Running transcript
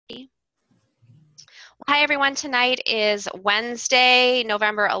Hi, everyone. Tonight is Wednesday,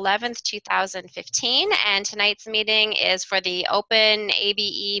 November 11th, 2015, and tonight's meeting is for the Open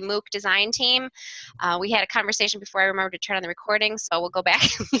ABE MOOC design team. We had a conversation before I remembered to turn on the recording, so we'll go back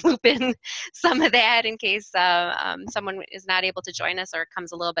and loop in some of that in case someone is not able to join us or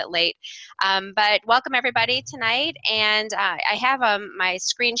comes a little bit late. But welcome, everybody, tonight, and I have my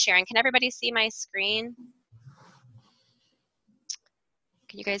screen sharing. Can everybody see my screen?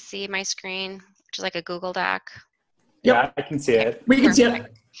 Can you guys see my screen? Which is like a Google Doc. Yeah, I can see it. We can see it.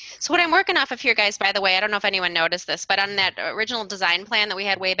 So what I'm working off of here, guys, by the way, I don't know if anyone noticed this, but on that original design plan that we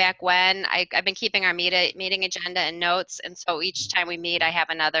had way back when, I've been keeping our meeting agenda and notes, and so each time we meet, I have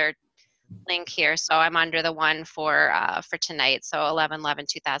another link here. So I'm under the one for tonight, so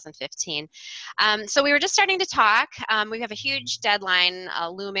 11/11/2015. So we were just starting to talk. We have a huge deadline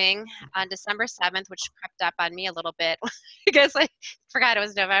looming on December 7th, which crept up on me a little bit. I guess I forgot it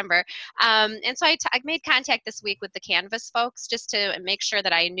was November. And so I made contact this week with the Canvas folks just to make sure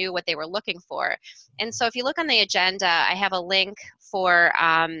that I knew what they were looking for. And so if you look on the agenda, I have a link for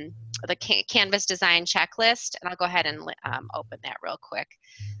the Canvas design checklist, and I'll go ahead and open that real quick.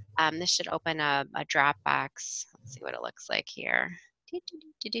 This should open a Dropbox. Let's see what it looks like here. Taking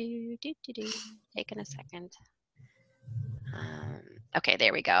a second. Okay,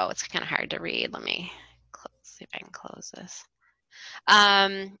 there we go. It's kind of hard to read. Let me see if I can close this.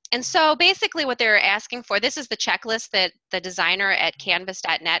 And so basically what they're asking for, this is the checklist that the designer at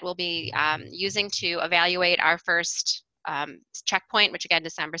canvas.net will be using to evaluate our first checkpoint, which again,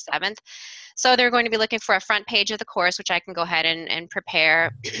 December 7th. So they're going to be looking for a front page of the course, which I can go ahead and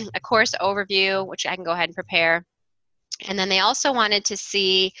prepare, a course overview, which I can go ahead and prepare. And then they also wanted to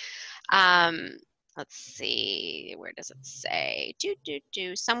see, let's see, where does it say?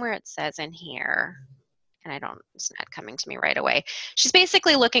 Somewhere it says in here, and it's not coming to me right away. She's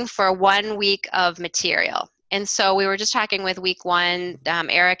basically looking for 1 week of material. And so we were just talking with week one,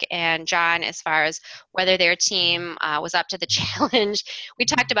 Eric and John, as far as whether their team was up to the challenge. We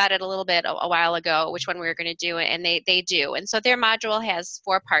talked about it a little bit a while ago, which one we were going to do, and they do. And so their module has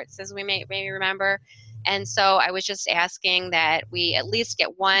 4 parts, as we may remember. And so I was just asking that we at least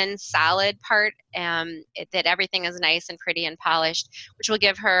get one solid part, that everything is nice and pretty and polished, which will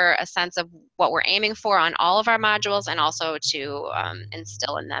give her a sense of what we're aiming for on all of our modules, and also to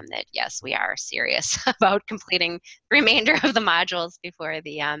instill in them that, yes, we are serious about completing the remainder of the modules before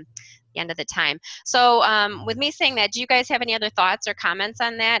the end of the time. So with me saying that, do you guys have any other thoughts or comments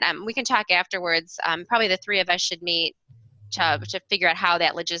on that? We can talk afterwards. Probably the 3 of us should meet to figure out how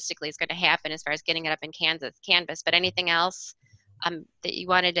that logistically is going to happen as far as getting it up in Canvas. But anything else that you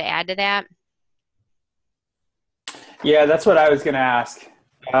wanted to add to that? Yeah, that's what I was going to ask.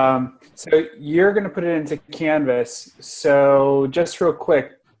 So you're going to put it into Canvas. So just real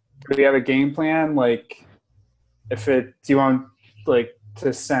quick, do we have a game plan? Like, do you want like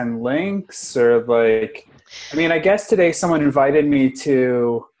to send links or like? I mean, I guess today someone invited me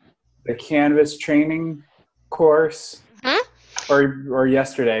to the Canvas training course. Or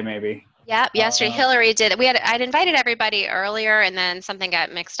yesterday, maybe. Yeah, yesterday Hillary did. I'd invited everybody earlier, and then something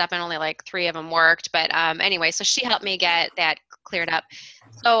got mixed up, and only like 3 of them worked. But anyway, so she helped me get that cleared up.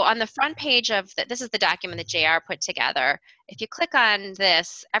 So on the front page of this is the document that JR put together. If you click on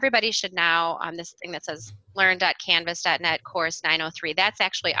this, everybody should now on this thing that says learn.canvas.net course 903. That's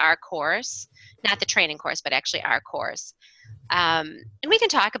actually our course, not the training course, but actually our course. And we can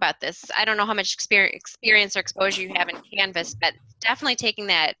talk about this. I don't know how much experience or exposure you have in Canvas, but definitely taking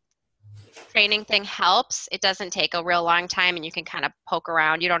that training thing helps. It doesn't take a real long time, and you can kind of poke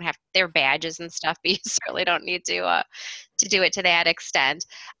around. You don't have their badges and stuff, but you certainly don't need to do it to that extent.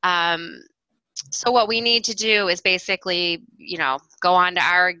 So what we need to do is basically, go on to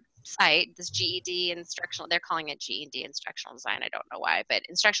our site, this GED instructional, they're calling it GED instructional design, I don't know why, but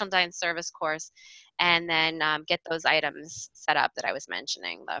instructional design service course, and then get those items set up that I was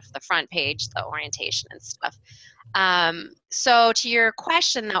mentioning, the front page, the orientation and stuff. So to your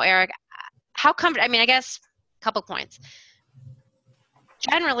question though, Eric, I guess a couple points.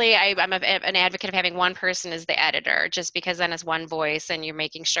 Generally, I'm an advocate of having one person as the editor, just because then it's one voice and you're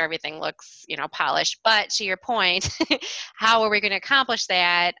making sure everything looks, polished. But to your point, how are we going to accomplish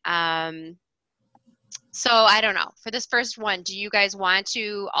that? So I don't know. For this first one, do you guys want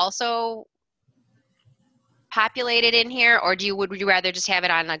to also populate it in here, or would you rather just have it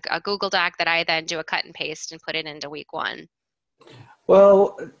on a Google Doc that I then do a cut and paste and put it into week 1?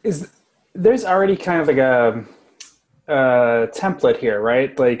 Well, there's already kind of like a template here,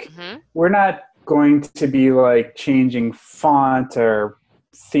 right? Like we're not going to be like changing font or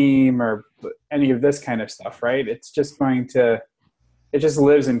theme or any of this kind of stuff, right? It's just going to it just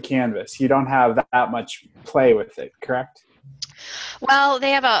lives in Canvas. You don't have that much play with it, correct? Well,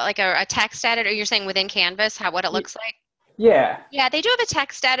 they have a text editor. You're saying within Canvas, what it looks like? Yeah. Yeah, they do have a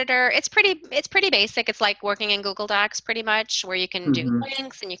text editor. It's pretty basic. It's like working in Google Docs pretty much, where you can do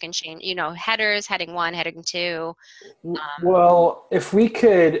links and you can change, headers, heading 1, heading 2. Well, if we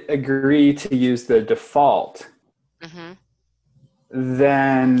could agree to use the default,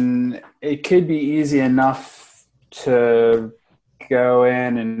 then it could be easy enough to go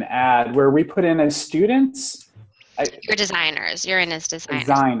in and add where we put in as students. You're designers. You're in as designers.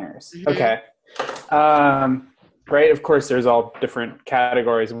 Designers. Okay. Right. Of course, there's all different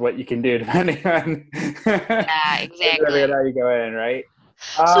categories of what you can do depending on yeah, exactly. how you go in, right?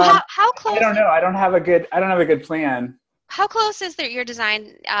 So how close? I don't know. I don't have a good plan. How close is your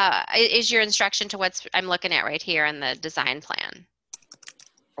design? Is your instruction to what I'm looking at right here in the design plan,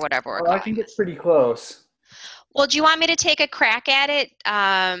 or whatever we're calling I think it's pretty close. Well, do you want me to take a crack at it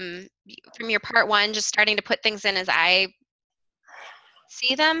from your part 1, just starting to put things in as I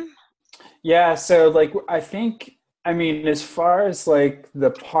see them? Yeah. So, as far as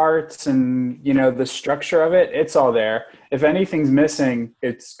the parts and the structure of it, it's all there. If anything's missing,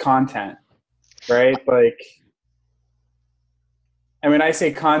 it's content, right? I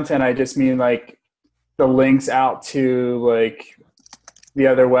say content, I just mean the links out to the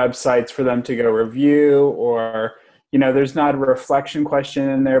other websites for them to go review, or there's not a reflection question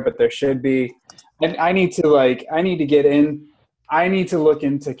in there, but there should be. And I need to look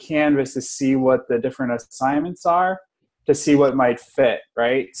into Canvas to see what the different assignments are, to see what might fit,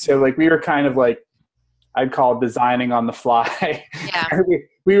 right? So we were kind of I'd call it designing on the fly. Yeah.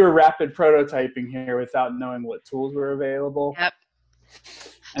 we were rapid prototyping here without knowing what tools were available. Yep.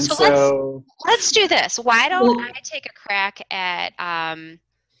 And so let's do this. Why don't I take a crack at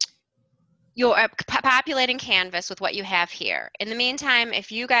your populating Canvas with what you have here. In the meantime, if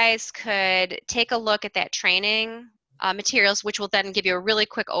you guys could take a look at that training materials, which will then give you a really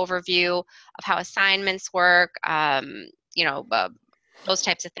quick overview of how assignments work, those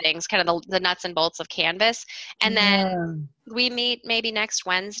types of things, kind of the nuts and bolts of Canvas. And then we meet maybe next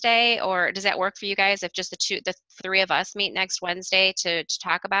Wednesday, or does that work for you guys if just the 3 of us meet next Wednesday to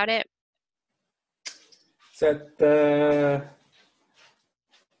talk about it?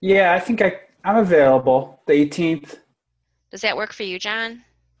 Yeah, I think I'm available the 18th. Does that work for you, John?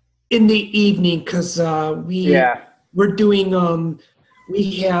 In the evening, because we're doing,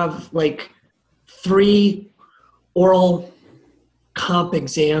 we have 3 oral comp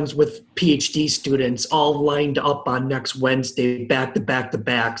exams with PhD students all lined up on next Wednesday, back to back to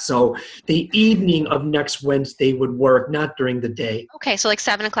back. So the evening of next Wednesday would work, not during the day. Okay, so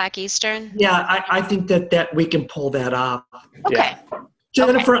 7 o'clock Eastern? Yeah, I think that we can pull that off. Okay. Yeah.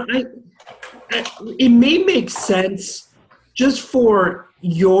 Jennifer, it may make sense just for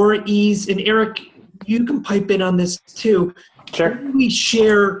your ease, and Eric, you can pipe in on this too. Sure. We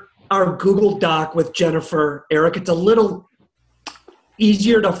share our Google Doc with Jennifer. Eric, it's a little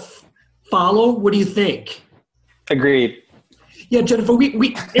easier to follow. What do you think? Agreed. Yeah, Jennifer,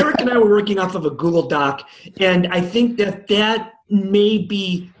 Eric and I were working off of a Google Doc, and I think that may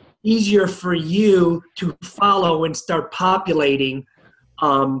be easier for you to follow and start populating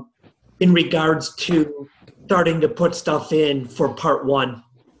in regards to starting to put stuff in for part 1.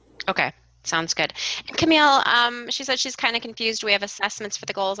 Okay, sounds good. And Camille, she said she's kind of confused. We have assessments for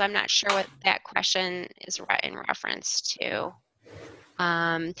the goals. I'm not sure what that question is in reference to.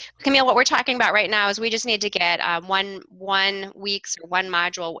 Camille, what we're talking about right now is we just need to get one week's or one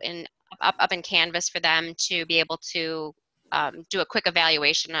module up in Canvas for them to be able to do a quick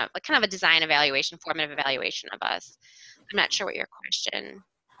evaluation of kind of a design evaluation, formative evaluation of us. I'm not sure what your question.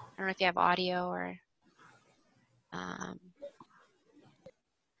 I don't know if you have audio or.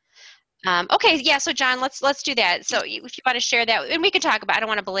 Okay, yeah. So John, let's do that. So if you want to share that, and we can talk about. I don't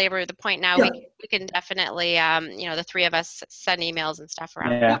want to belabor the point now. Yeah. We can definitely, the 3 of us send emails and stuff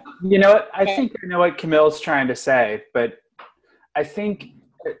around. Yeah. You know what? I think I know what Camille's trying to say, but I think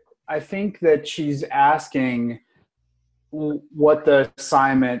that she's asking what the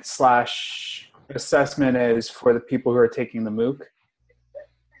assignment / assessment is for the people who are taking the MOOC.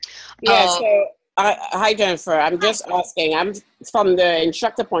 Yeah. So. Hi, Jennifer. I'm just asking. I'm from the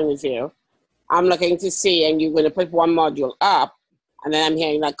instructor point of view. I'm looking to see, and you're going to put one module up, and then I'm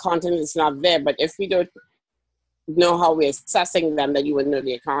hearing that content is not there. But if we don't know how we're assessing them, then you wouldn't know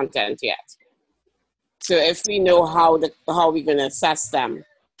their content yet. So if we know how we're going to assess them,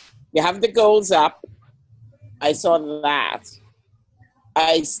 you have the goals up. I saw that.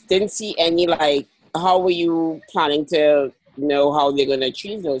 I didn't see any how were you planning to know how they're going to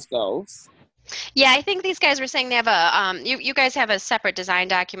achieve those goals? Yeah, I think these guys were saying they have you guys have a separate design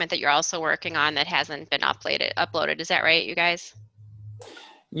document that you're also working on that hasn't been uploaded. Is that right, you guys?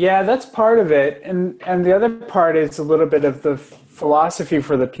 Yeah, that's part of it. And the other part is a little bit of the philosophy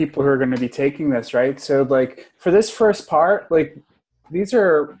for the people who are going to be taking this, right? So like for this first part, like these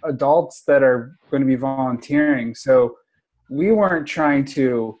are adults that are going to be volunteering. So we weren't trying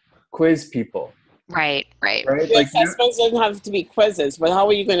to quiz people, Right. right? The Like, assessments don't have to be quizzes, but how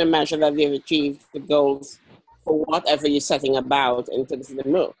are you going to measure that they've achieved the goals for whatever you're setting about in terms of the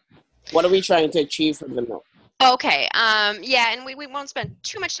MOOC? What are we trying to achieve from the MOOC? Okay. Yeah, and we won't spend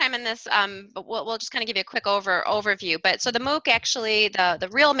too much time on this, but we'll just kind of give you a quick overview. But so the MOOC actually, the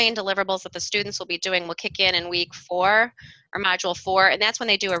real main deliverables that the students will be doing will kick in week 4 or module 4, and that's when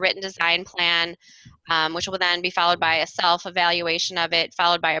they do a written design plan, which will then be followed by a self-evaluation of it,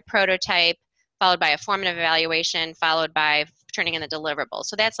 followed by a prototype, followed by a formative evaluation, followed by turning in the deliverables.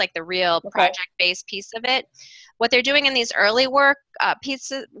 So that's like the real project-based piece of it. What they're doing in these early work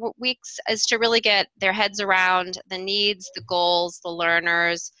weeks is to really get their heads around the needs, the goals, the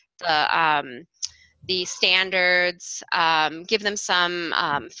learners, the standards, give them some,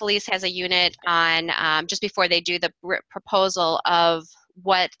 Felice has a unit on just before they do the proposal of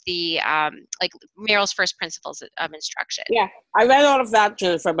what the, like Merrill's first principles of instruction. Yeah, I read all of that,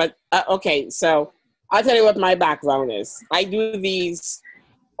 Jennifer, but okay, so I'll tell you what my background is. I do these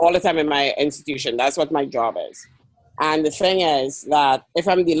all the time in my institution. That's what my job is. And the thing is that if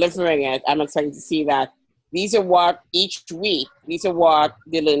I'm delivering it, I'm expecting to see that these are what each week, these are what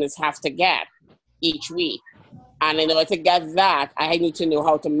the learners have to get each week. And in order to get that, I need to know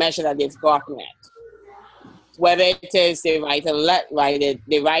how to measure that they've gotten it. Whether it is they write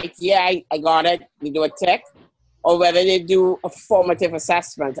yeah, I got it, they do a tick, or whether they do a formative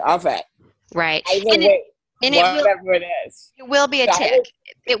assessment of it. Right. Either way, whatever it is. It will be a tick.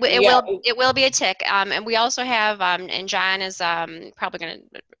 It will be a tick. And we also have, and John is probably going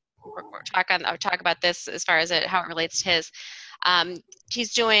to talk about this as far as how it relates to his.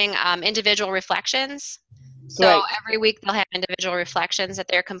 He's doing individual reflections. So every week they'll have individual reflections that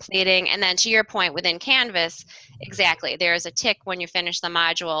they're completing. And then to your point, within Canvas, exactly, there's a tick when you finish the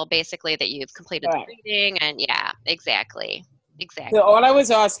module, basically, that you've completed the reading. And yeah, exactly. So all I was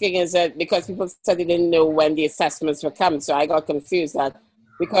asking is that because people said they didn't know when the assessments were coming, so I got confused that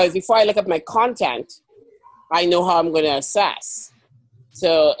because before I look at my content, I know how I'm going to assess.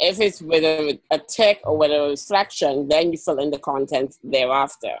 So if it's with a tick or with a reflection, then you fill in the content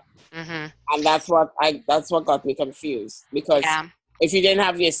thereafter. Mm-hmm. And that's what got me confused, because if you didn't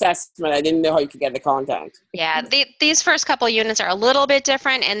have the assessment, I didn't know how you could get the content. Yeah, these first couple of units are a little bit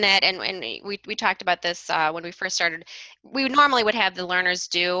different in that, and we talked about this when we first started. We normally would have the learners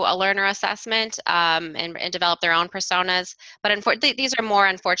do a learner assessment and develop their own personas, but these are more,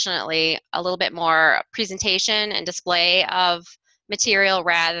 unfortunately, a little bit more presentation and display of material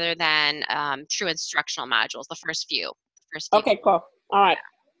rather than true instructional modules, the first few. Okay, cool. All right.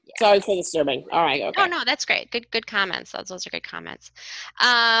 Yeah. Sorry for disturbing. All right. Okay. No, that's great. Good comments. Those are good comments.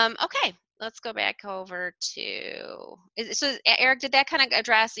 Okay, let's go back over to. So, Eric, did that kind of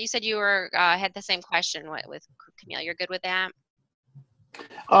address? You said you were had the same question with Camille. You're good with that?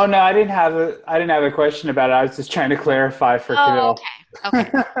 Oh no, I didn't have a question about it. I was just trying to clarify for Camille.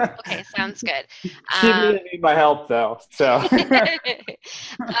 Okay, sounds good. She didn't need my help though, so.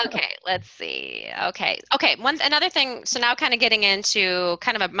 Okay, let's see. Okay. Another thing. So now, kind of getting into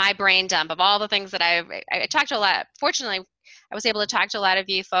kind of my brain dump of all the things that I talked to a lot. Fortunately, I was able to talk to a lot of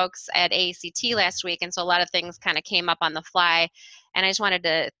you folks at AACT last week, and so a lot of things kind of came up on the fly, and I just wanted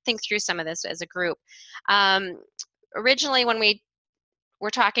to think through some of this as a group. Originally, when we were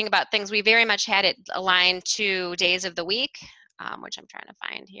talking about things, we very much had it aligned to days of the week, which I'm trying to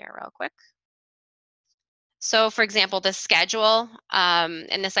find here real quick. So, for example, the schedule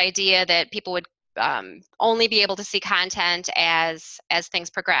and this idea that people would only be able to see content as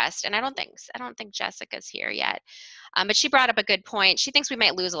things progressed. And I don't think Jessica's here yet, but she brought up a good point. She thinks we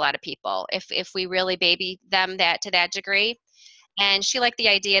might lose a lot of people if we really baby them to that degree. And she liked the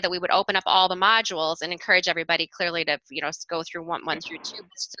idea that we would open up all the modules and encourage everybody clearly to go through one through 2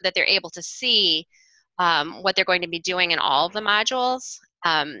 so that they're able to see what they're going to be doing in all of the modules.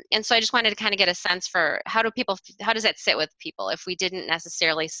 And so I just wanted to kind of get a sense for how does that sit with people if we didn't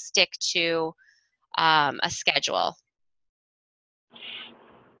necessarily stick to a schedule?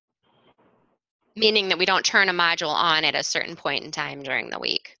 Meaning that we don't turn a module on at a certain point in time during the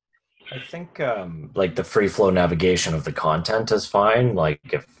week. I think like the free flow navigation of the content is fine. Like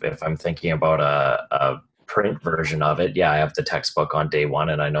if I'm thinking about a print version of it, yeah, I have the textbook on day 1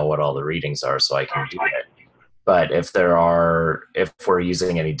 and I know what all the readings are, so I can do it. But if we're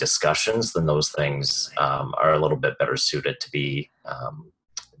using any discussions, then those things are a little bit better suited to be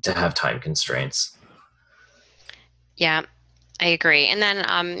to have time constraints. Yeah, I agree. And then,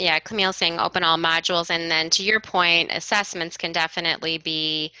 Camille's saying open all modules. And then to your point, assessments can definitely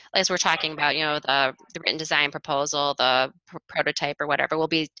be, as we're talking about, the written design proposal, the prototype or whatever, will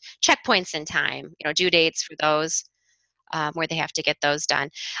be checkpoints in time, due dates for those where they have to get those done.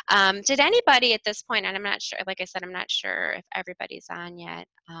 Did anybody at this point, and I'm not sure, like I said, I'm not sure if everybody's on yet.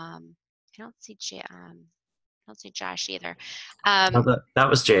 I don't see I don't see Josh either. That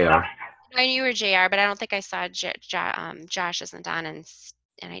was JR. I knew you were JR, but I don't think I saw Josh isn't on, and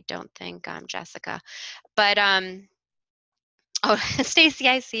I don't think Jessica. But oh, Stacy,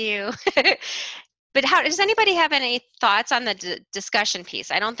 I see you. But how does anybody have any thoughts on the discussion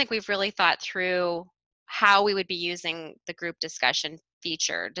piece? I don't think we've really thought through how we would be using the group discussion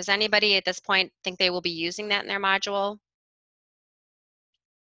feature. Does anybody at this point think they will be using that in their module?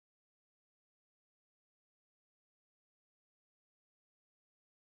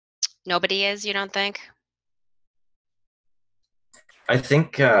 Nobody is, you don't think? I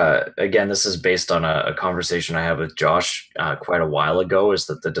think, again, this is based on a conversation I had with Josh quite a while ago, is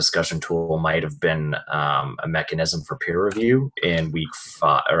that the discussion tool might have been a mechanism for peer review in week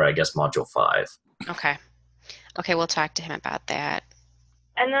 5, or I guess module 5. Okay. Okay, we'll talk to him about that.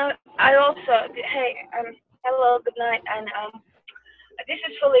 And I also, hey, hello, good night, and this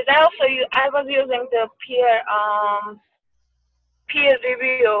is Feliz. I was using the peer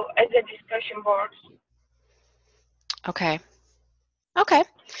review as a discussion board. Okay. Okay.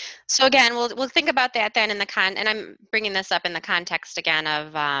 So again, we'll think about that then and I'm bringing this up in the context again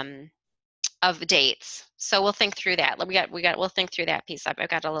of dates. So we'll think through that. We'll think through that piece up. I've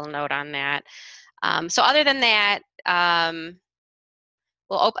got a little note on that. So other than that, I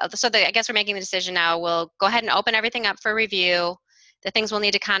guess we're making the decision now. We'll go ahead and open everything up for review. The things we'll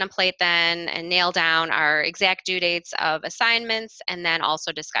need to contemplate then and nail down are exact due dates of assignments and then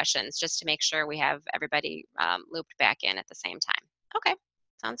also discussions, just to make sure we have everybody looped back in at the same time. Okay,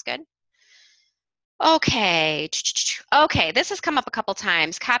 sounds good. Okay, this has come up a couple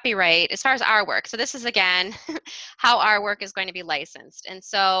times, copyright, as far as our work. So this is, again, how our work is going to be licensed. And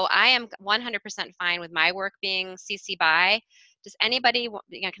so I am 100% fine with my work being CC BY. Does anybody,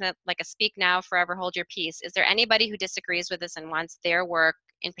 kind of like a speak now, forever hold your peace? Is there anybody who disagrees with this and wants their work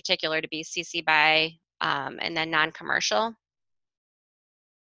in particular to be CC BY and then non-commercial?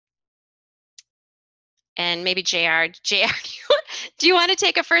 And maybe JR, do you want to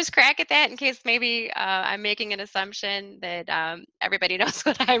take a first crack at that in case maybe I'm making an assumption that everybody knows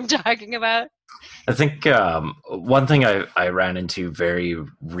what I'm talking about? I think one thing I ran into very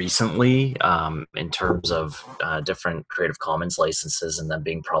recently in terms of different Creative Commons licenses and them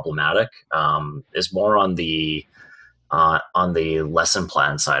being problematic is more on the lesson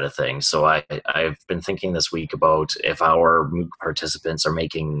plan side of things. So I've been thinking this week about if our MOOC participants are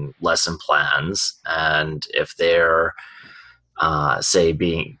making lesson plans and if they're say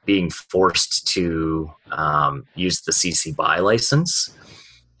being forced to use the CC BY license,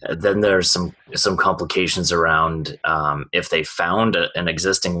 then there's some complications around if they found an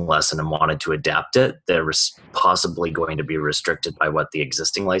existing lesson and wanted to adapt it, they're possibly going to be restricted by what the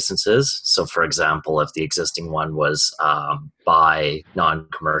existing license is. So for example, if the existing one was by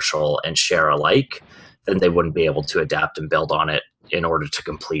non-commercial and share alike, then they wouldn't be able to adapt and build on it in order to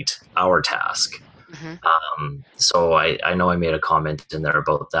complete our task. Mm-hmm. So I know I made a comment in there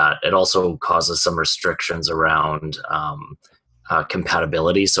about that. It also causes some restrictions around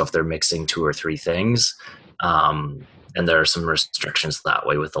compatibility. So if they're mixing 2 or 3 things, and there are some restrictions that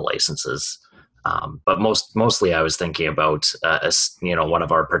way with the licenses. But mostly I was thinking about, one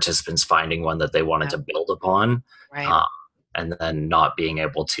of our participants finding one that they wanted to build upon, right. And then not being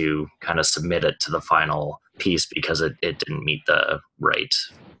able to kind of submit it to the final piece because it didn't meet the right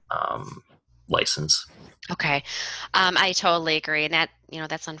license. Okay. I totally agree. And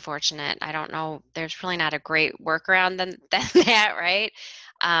that's unfortunate. I don't know. There's really not a great workaround than that, right?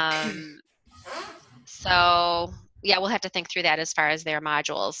 So yeah, we'll have to think through that as far as their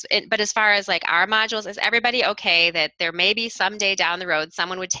modules. But as far as like our modules, is everybody okay that there may be someday down the road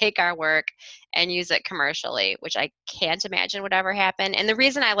someone would take our work and use it commercially, which I can't imagine would ever happen. And the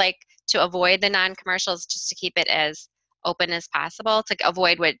reason I like to avoid the non-commercial is just to keep it as open as possible, to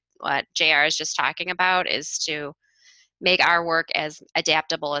avoid what JR is just talking about, is to make our work as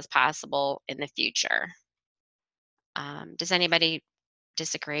adaptable as possible in the future. Does anybody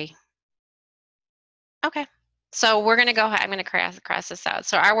disagree? Okay. So we're going to I'm going to cross this out.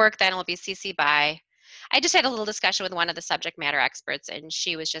 So our work then will be CC BY. I just had a little discussion with one of the subject matter experts, and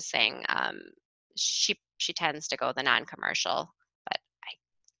she was just saying she she tends to go the non-commercial. But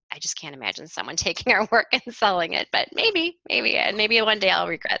I just can't imagine someone taking our work and selling it. But maybe one day I'll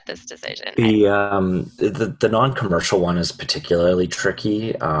regret this decision. The non-commercial one is particularly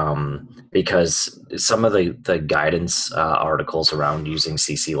tricky because some of the guidance articles around using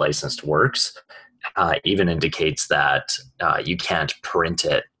CC licensed works even indicates that you can't print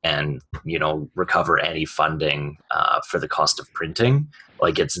it and recover any funding for the cost of printing.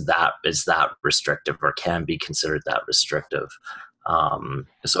 Like is that restrictive, or can be considered that restrictive.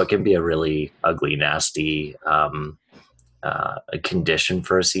 So it can be a really ugly, nasty a condition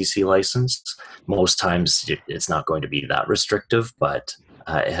for a CC license. Most times it's not going to be that restrictive, but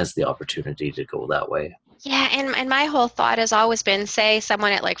it has the opportunity to go that way. Yeah, and my whole thought has always been, say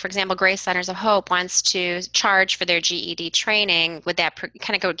someone at, like, for example, Grace Centers of Hope wants to charge for their GED training, would that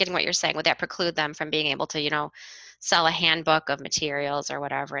kind of go, getting what you're saying, would that preclude them from being able to, sell a handbook of materials or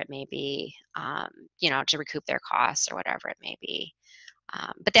whatever it may be, to recoup their costs or whatever it may be.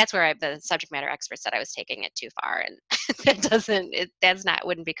 But that's where the subject matter expert said I was taking it too far, and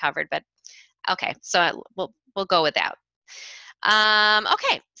wouldn't be covered. But okay, so we'll go with that.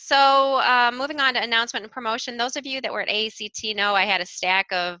 Okay, so moving on to announcement and promotion. Those of you that were at AACT know I had a stack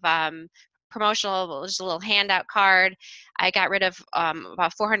of promotional, just a little handout card. I got rid of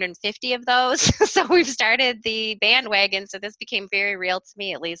about 450 of those. So we've started the bandwagon. So this became very real to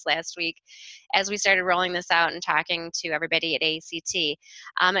me, at least last week, as we started rolling this out and talking to everybody at AACT.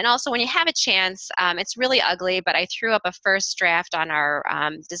 And also, when you have a chance, it's really ugly, but I threw up a first draft on our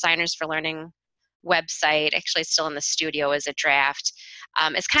Designers for Learning website, actually still in the studio as a draft.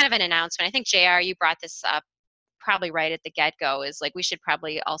 It's kind of an announcement. I think, JR, you brought this up probably right at the get-go, is like we should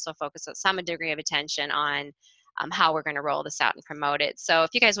probably also focus on some degree of attention on how we're going to roll this out and promote it. So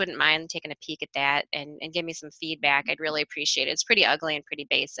if you guys wouldn't mind taking a peek at that and give me some feedback, I'd really appreciate it. It's pretty ugly and pretty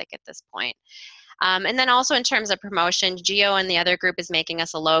basic at this point. And then also in terms of promotion, Geo and the other group is making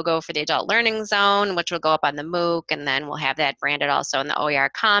us a logo for the Adult Learning Zone, which will go up on the MOOC, and then we'll have that branded also in the OER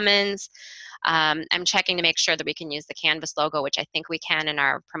Commons. I'm checking to make sure that we can use the Canvas logo, which I think we can in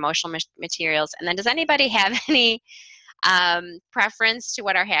our promotional materials. And then does anybody have any preference to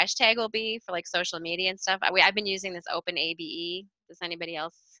what our hashtag will be for, like, social media and stuff? I've been using this Open ABE. Does anybody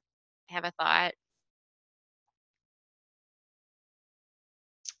else have a thought?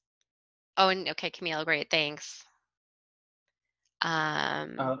 Oh, and okay, Camille, great, thanks. I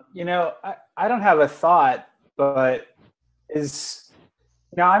don't have a thought, but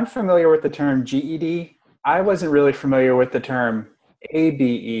I'm familiar with the term GED. I wasn't really familiar with the term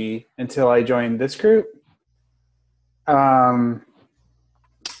ABE until I joined this group.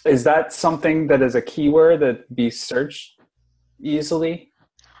 Is that something that is a keyword that be searched easily?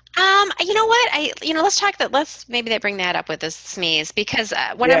 You know what? Let's talk that. Let's maybe bring that up with the SMEs, because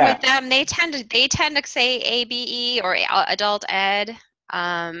when I'm with them, they tend to say ABE or adult ed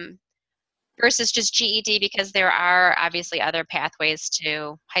versus just GED, because there are obviously other pathways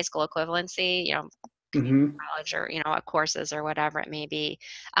to high school equivalency, college or courses or whatever it may be.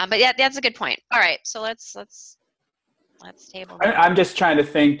 But yeah, that's a good point. All right, so let's table that. I'm just trying to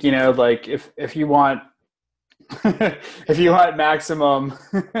think, like if you want if you want maximum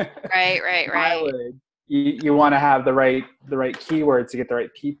right mileage, you want to have the right keywords to get the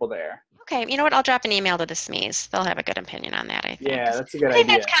right people there. Okay, you know what? I'll drop an email to the SMEs. They'll have a good opinion on that, I think. Yeah, that's a good idea. I think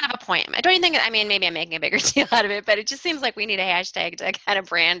that's kind of a point. I don't even think, maybe I'm making a bigger deal out of it, but it just seems like we need a hashtag to kind of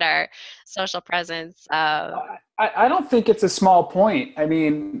brand our social presence. I don't think it's a small point. I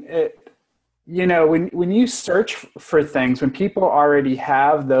mean, when you search for things, when people already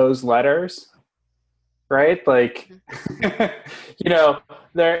have those letters, right? Like, there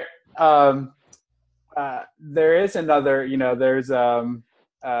is another,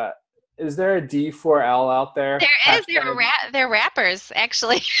 is there a D4L out there? There is. They're rappers,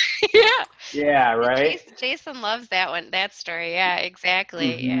 actually. Yeah. Yeah, right? Jason loves that story. Yeah,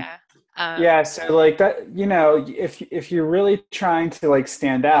 exactly. Mm-hmm. Yeah. Yeah, so like that, if you're really trying to, like,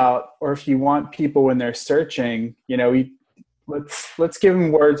 stand out, or if you want people when they're searching, let's give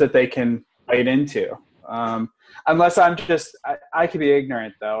them words that they can bite into. Unless I could be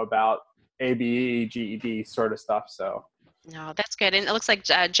ignorant, though, about ABE, GED sort of stuff. So. No, that's good. And it looks like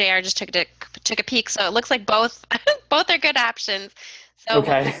JR just took a peek. So it looks like both are good options. So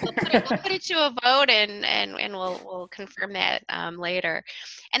okay. we'll put it to a vote, and we'll confirm that later.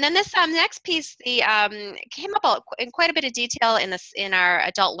 And then this next piece, came up in quite a bit of detail in our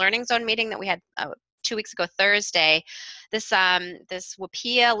Adult Learning Zone meeting that we had 2 weeks ago Thursday. This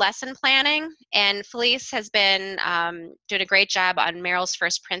WPIA lesson planning, and Felice has been doing a great job on Merrill's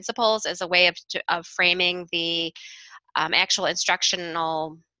First Principles as a way of framing the actual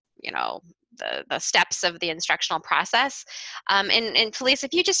instructional, the steps of the instructional process. And Felice,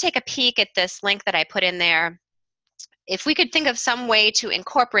 if you just take a peek at this link that I put in there, if we could think of some way to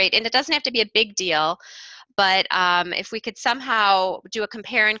incorporate, and it doesn't have to be a big deal, but if we could somehow do a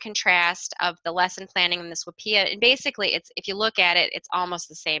compare and contrast of the lesson planning in this WIPIA, and basically it's, if you look at it, it's almost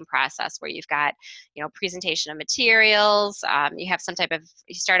the same process where you've got, presentation of materials, you have some type of,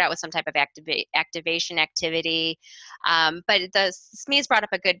 you start out with some type of activation activity, but Smee's brought up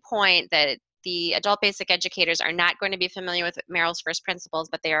a good point that the adult basic educators are not going to be familiar with Merrill's first principles,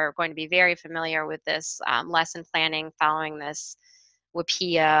 but they are going to be very familiar with this lesson planning following this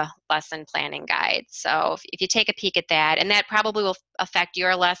WIPIA lesson planning guide. So if you take a peek at that, and that probably will affect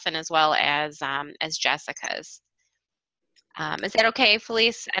your lesson as well as Jessica's. Is that okay,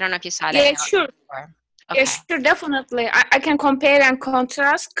 Felice? I don't know if you saw that. Yeah, sure. Okay. Yeah, sure, definitely. I can compare and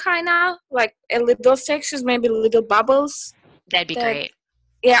contrast, kind of like a little sections, maybe little bubbles. That'd be great.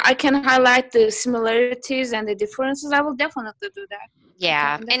 Yeah, I can highlight the similarities and the differences. I will definitely do that.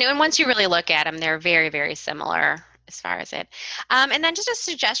 Yeah, and once you really look at them, they're very, very similar as far as it. And then just a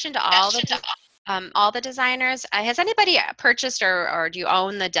suggestion to all the designers. Has anybody purchased or do you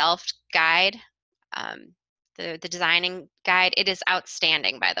own the Delft guide, the designing guide? It is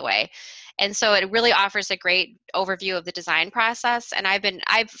outstanding, by the way. And so it really offers a great overview of the design process. And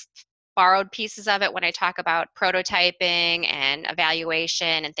I've borrowed pieces of it when I talk about prototyping and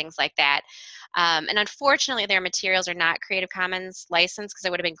evaluation and things like that. And unfortunately, their materials are not Creative Commons licensed, because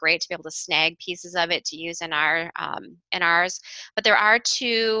it would have been great to be able to snag pieces of it to use in ours. But there are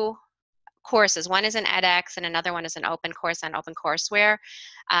two courses. One is an edX, and another one is an open course on OpenCourseWare,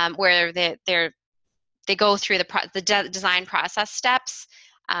 where they go through the design process steps.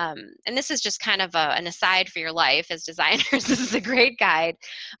 And this is just kind of an aside for your life as designers. This is a great guide.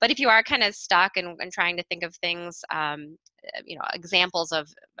 But if you are kind of stuck and trying to think of things, examples of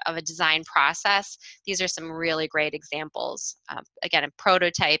a design process, these are some really great examples. Again, in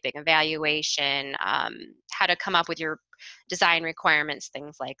prototyping, evaluation, how to come up with your design requirements,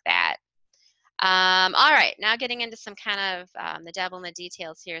 things like that. All right, now getting into some kind of the devil in the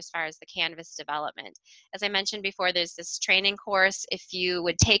details here as far as the Canvas development. As I mentioned before, there's this training course. If you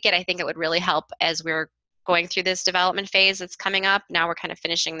would take it, I think it would really help as we're going through this development phase that's coming up. Now we're kind of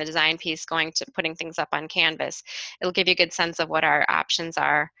finishing the design piece, going to putting things up on Canvas. It'll give you a good sense of what our options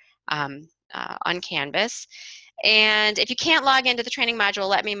are on Canvas. And if you can't log into the training module,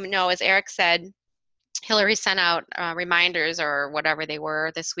 let me know. As Eric said, Hillary sent out reminders or whatever they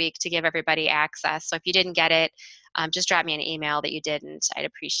were this week to give everybody access. So if you didn't get it, just drop me an email that you didn't. I'd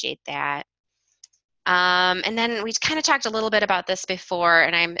appreciate that. And then we kind of talked a little bit about this before,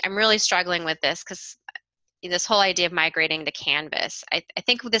 and I'm really struggling with this because this whole idea of migrating to Canvas. I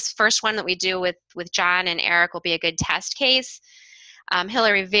think this first one that we do with John and Eric will be a good test case.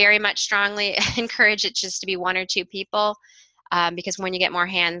 Hillary very much strongly encourage it just to be 1 or 2 people. Because when you get more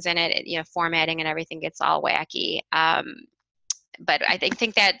hands in it, formatting and everything gets all wacky. But I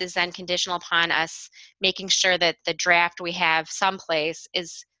think that is then conditional upon us making sure that the draft we have someplace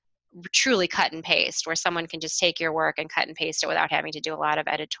is truly cut and paste, where someone can just take your work and cut and paste it without having to do a lot of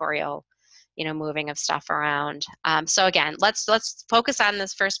editorial, moving of stuff around. So again, let's focus on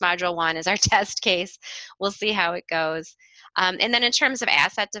this first module 1 as our test case. We'll see how it goes. And then in terms of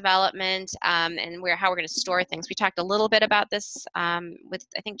asset development and how we're going to store things, we talked a little bit about this with,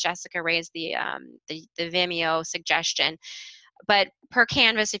 I think Jessica raised the Vimeo suggestion. But per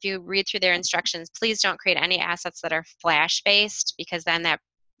Canvas, if you read through their instructions, please don't create any assets that are Flash-based, because then that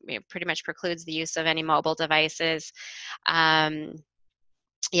pretty much precludes the use of any mobile devices.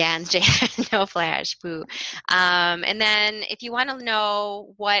 Yeah, and no Flash, boo. And then if you want to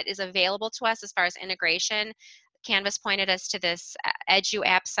know what is available to us as far as integration, Canvas pointed us to this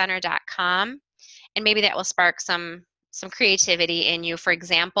eduappcenter.com, and maybe that will spark some creativity in you. For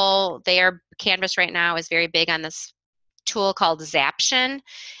example, Canvas right now is very big on this tool called Zaption,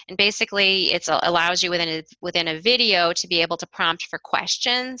 and basically it allows you within a video to be able to prompt for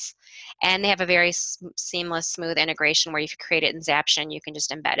questions, and they have a very seamless, smooth integration where if you create it in Zaption, you can just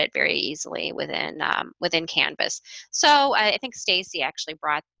embed it very easily within Canvas. So I think Stacy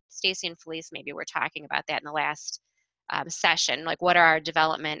and Felice maybe were talking about that in the last session, like what are our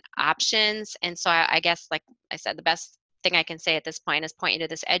development options. And so I guess, like I said, the best thing I can say at this point is point you to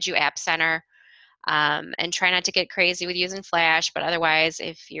this Edu App Center, and try not to get crazy with using Flash. But otherwise,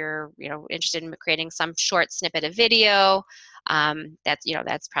 if you're interested in creating some short snippet of video,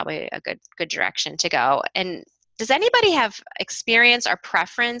 that's probably a good direction to go. And does anybody have experience or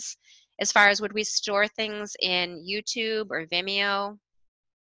preference as far as would we store things in YouTube or Vimeo?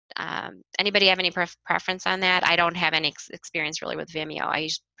 Anybody have any preference on that? I don't have any experience really with Vimeo. I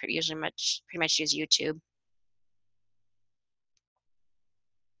pretty much use YouTube.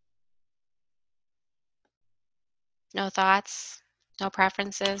 No thoughts? No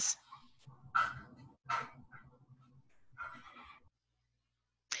preferences?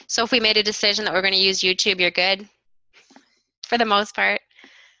 So if we made a decision that we're going to use YouTube, you're good for the most part?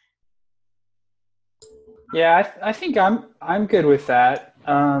 Yeah, I think I'm good with that.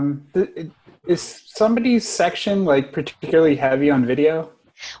 Is somebody's section like particularly heavy on video?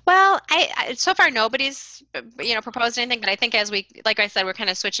 Well, I so far nobody's proposed anything, but I think as like I said, we're kind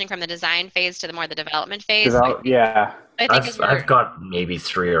of switching from the design phase to the development phase. Yeah. I think I've got maybe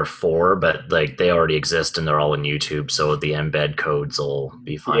 3 or 4, but like they already exist and they're all in YouTube, so the embed codes will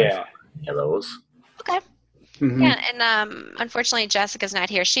be fine for any of those. Okay. Mm-hmm. Yeah, and unfortunately Jessica's not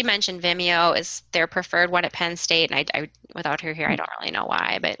here. She mentioned Vimeo is their preferred one at Penn State, and I without her here, I don't really know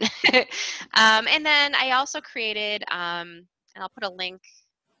why. But and then I also created, and I'll put a link.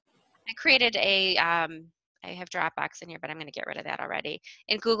 I created I have Dropbox in here, but I'm going to get rid of that already.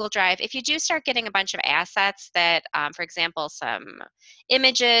 In Google Drive, if you do start getting a bunch of assets that, for example, some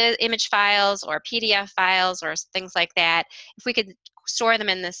image files or PDF files or things like that, if we could store them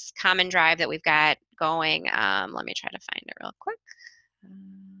in this common drive that we've got going, let me try to find it real quick.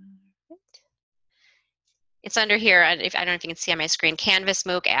 It's under here, I don't know if you can see on my screen, Canvas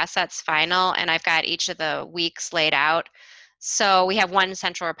MOOC Assets Final, and I've got each of the weeks laid out. So we have one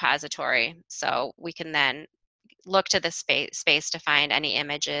central repository, so we can then look to the space to find any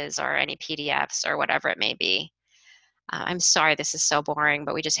images or any PDFs or whatever it may be. I'm sorry this is so boring,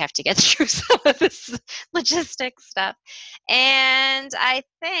 but we just have to get through some of this logistics stuff. And I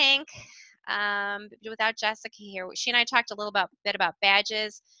think without Jessica here, she and I talked a little bit about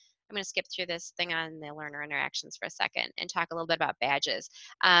badges. I'm going to skip through this thing on the learner interactions for a second and talk a little bit about badges.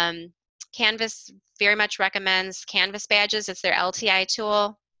 Canvas very much recommends Canvas badges. It's their LTI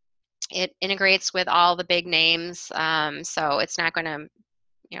tool. It integrates with all the big names, so it's not going to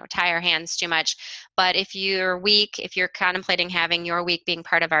tie our hands too much. But if you're contemplating having your week being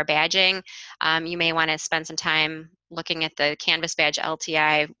part of our badging, you may want to spend some time looking at the Canvas badge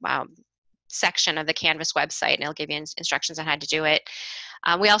LTI section of the Canvas website, and it'll give you instructions on how to do it.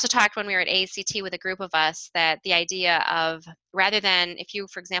 We also talked when we were at ACT with a group of us that the idea of, rather than if you,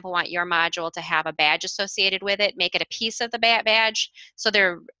 for example, want your module to have a badge associated with it, make it a piece of the badge. So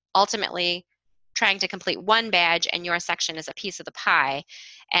they're ultimately trying to complete one badge and your section is a piece of the pie.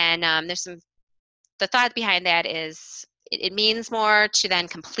 And the thought behind that is it means more to then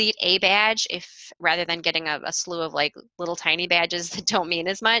complete a badge rather than getting a slew of like little tiny badges that don't mean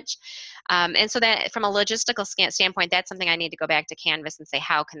as much. And so that from a logistical standpoint, that's something I need to go back to Canvas and say,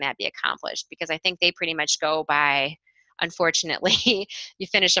 how can that be accomplished? Because I think they pretty much go by, unfortunately, you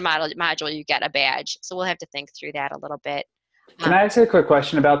finish a module, you get a badge. So we'll have to think through that a little bit. Can I ask you a quick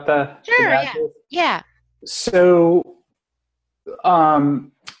question about the badges? Yeah. So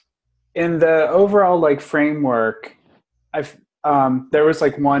in the overall like framework, there was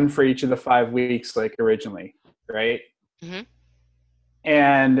like one for each of the 5 weeks like originally, right? Mm-hmm.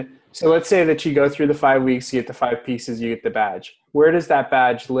 And so let's say that you go through the 5 weeks, you get the 5 pieces, you get the badge. Where does that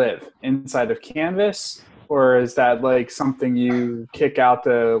badge live? Inside of Canvas? Or is that like something you kick out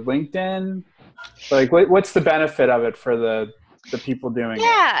to LinkedIn? Like what's the benefit of it for the people doing it?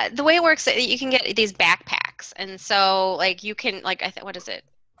 Yeah, the way it works, you can get these backpacks. And so like you can, like, what is it?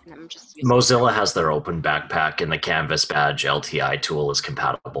 Mozilla has their open backpack, and the Canvas badge LTI tool is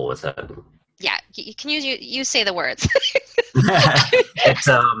compatible with it. Yeah, you can you say the words. It's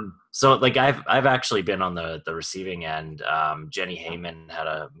so like I've actually been on the receiving end. Jenny Heyman had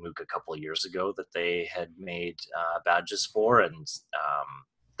a MOOC a couple of years ago that they had made badges for, and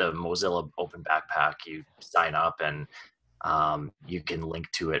the Mozilla open backpack, you sign up and you can link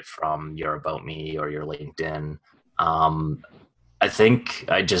to it from your About Me or your LinkedIn. I think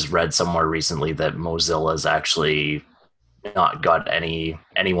I just read somewhere recently that Mozilla's actually not got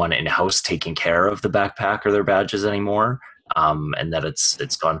anyone in-house taking care of the backpack or their badges anymore, and that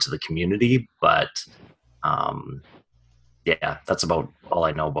it's gone to the community. But yeah, that's about all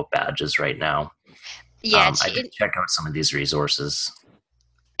I know about badges right now. Yeah, I did check out some of these resources.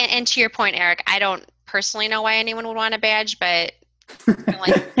 And to your point, Eric, I don't personally know why anyone would want a badge, but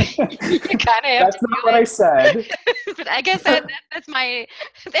like, you kind of have That's not what I said. But I guess that's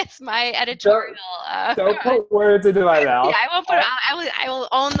my editorial. Don't put words into my mouth. Yeah, I won't put. I will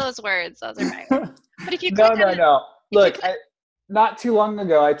own those words. Those are mine. But if you no. Look, not too long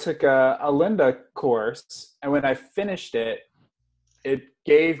ago, I took a Linda course, and when I finished it, it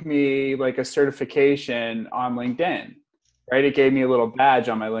gave me like a certification on LinkedIn, right? It gave me a little badge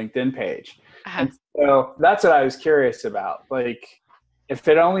on my LinkedIn page. Uh-huh. And so that's what I was curious about. Like, if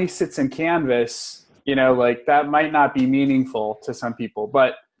it only sits in Canvas, you know, like that might not be meaningful to some people.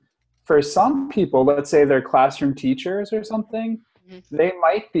 But for some people, let's say they're classroom teachers or something, they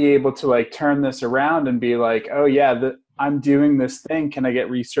might be able to like turn this around and be like, oh yeah, I'm doing this thing. Can I get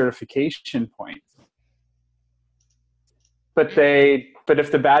recertification points? But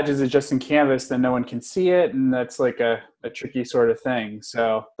if the badges is just in Canvas, then no one can see it, and that's like a tricky sort of thing.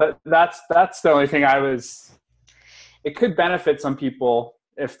 So that's the only thing it could benefit some people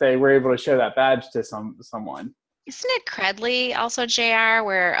if they were able to show that badge to someone. Isn't it Credly also, JR,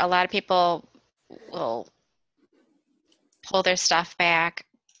 where a lot of people will pull their stuff back?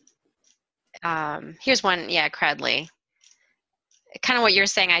 Here's one, yeah, Credly. Kind of what you're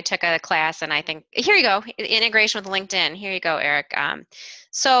saying. I took a class, and I think here you go, integration with LinkedIn. Here you go, Eric.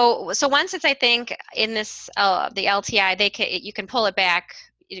 So once it's, I think, in this the LTI, you can pull it back,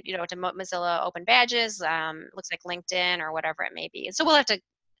 you know, to Mozilla Open Badges. Looks like LinkedIn or whatever it may be. And so we'll have to.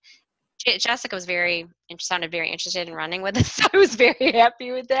 Jessica sounded very interested in running with this, so I was very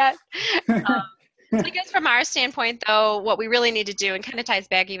happy with that. So I guess from our standpoint, though, what we really need to do, and kind of ties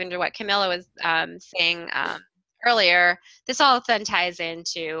back even to what Camilla was saying earlier, this all then ties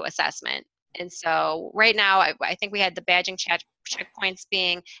into assessment. And so right now, I think we had the badging checkpoints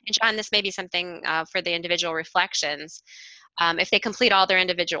being, and John, this may be something for the individual reflections. If they complete all their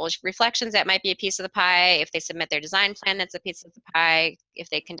individual reflections, that might be a piece of the pie. If they submit their design plan, that's a piece of the pie. If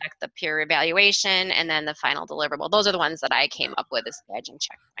they conduct the peer evaluation, and then the final deliverable. Those are the ones that I came up with as badging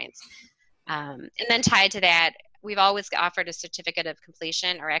checkpoints. And then tied to that, we've always offered a certificate of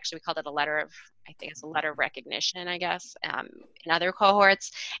completion, or actually we called it I think it's a letter of recognition, I guess, in other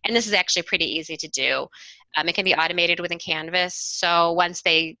cohorts. And this is actually pretty easy to do. It can be automated within Canvas. So once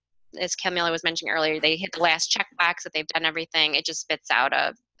they, as Camilla was mentioning earlier, they hit the last checkbox that they've done everything, it just spits out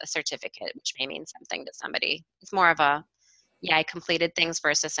a certificate, which may mean something to somebody. It's more of a, yeah, I completed things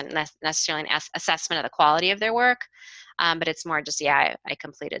versus necessarily an assessment of the quality of their work. But it's more just, yeah, I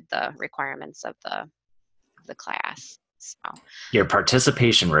completed the requirements of the class. So your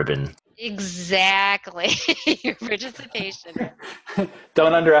participation ribbon. Exactly. Your participation.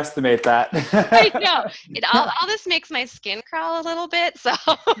 Don't underestimate that. I know. All this makes my skin crawl a little bit. So,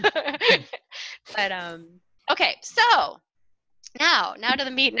 but okay. So now to the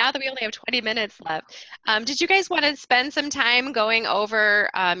meat. Now that we only have 20 minutes left, did you guys want to spend some time going over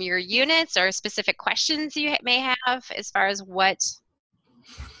your units or specific questions you may have as far as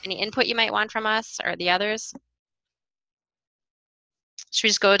any input you might want from us or the others? Should we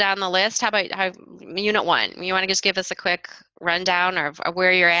just go down the list? How about Unit 1? You want to just give us a quick rundown of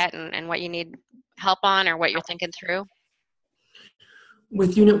where you're at and what you need help on or what you're thinking through?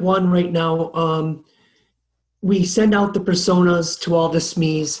 With Unit 1 right now, we send out the personas to all the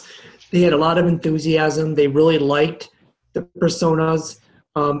SMEs. They had a lot of enthusiasm. They really liked the personas,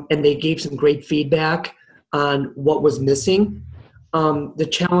 and they gave some great feedback on what was missing. The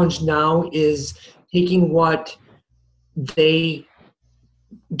challenge now is taking what they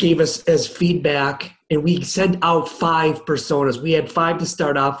gave us as feedback, and we sent out 5 personas. We had 5 to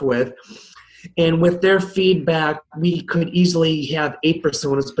start off with, and with their feedback, we could easily have 8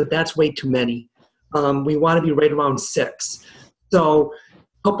 personas, but that's way too many. We want to be right around 6. So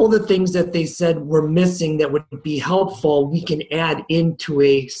a couple of the things that they said were missing that would be helpful, we can add into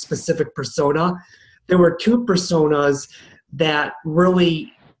a specific persona. There were 2 personas that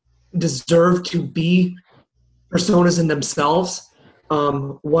really deserve to be personas in themselves.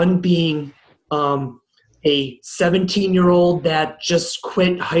 One being a 17-year-old that just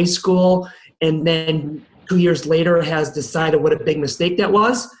quit high school and then 2 years later has decided what a big mistake that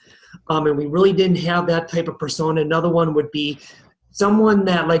was. And we really didn't have that type of persona. Another one would be someone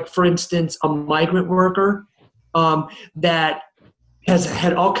that, like, for instance, a migrant worker that has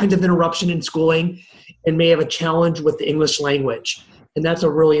had all kinds of interruption in schooling and may have a challenge with the English language. And that's a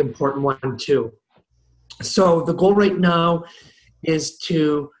really important one too. So the goal right now is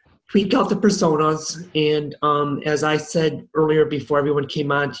to tweak out the personas. And as I said earlier before everyone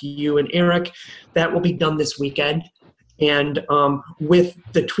came on to you and Eric, that will be done this weekend. And with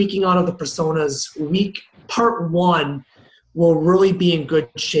the tweaking out of the personas, part 1 will really be in good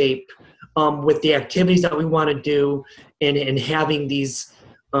shape with the activities that we want to do and having these.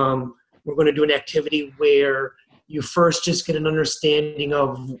 We're going to do an activity where you first just get an understanding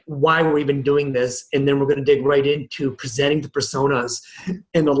of why we're even doing this, and then we're going to dig right into presenting the personas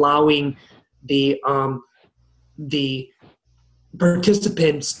and allowing the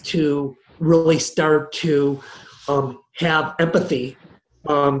participants to really start to have empathy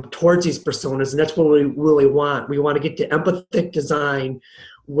towards these personas, and that's what we really want. We want to get to empathic design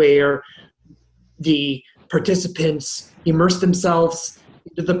where the participants immerse themselves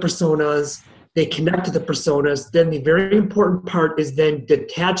into the personas, they connect to the personas. Then the very important part is then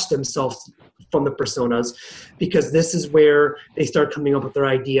detach themselves from the personas, because this is where they start coming up with their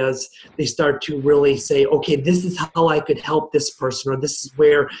ideas. They start to really say, okay, this is how I could help this person, or this is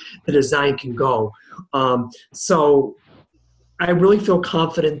where the design can go. So I really feel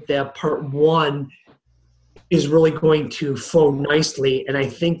confident that part one is really going to flow nicely. And I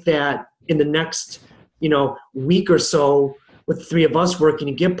think that in the next, week or so, with the three of us working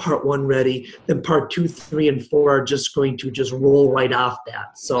to get part one ready, then part 2, 3, and 4 are just going to just roll right off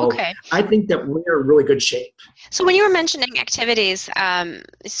that. So Okay. I think that we're in really good shape. So when you were mentioning activities,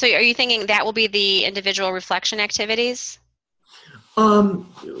 so are you thinking that will be the individual reflection activities?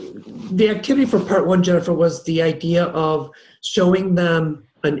 The activity for part one, Jennifer, was the idea of showing them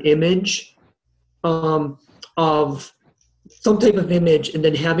an image of some type of image, and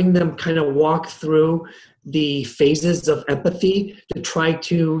then having them kind of walk through the phases of empathy to try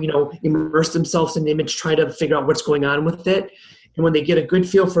to, immerse themselves in the image, try to figure out what's going on with it. And when they get a good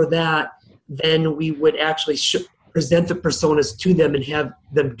feel for that, then we would actually present the personas to them and have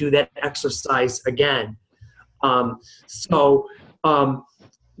them do that exercise again. Part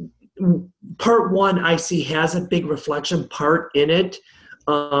one, I see, has a big reflection part in it,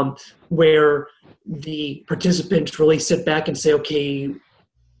 where the participants really sit back and say, okay,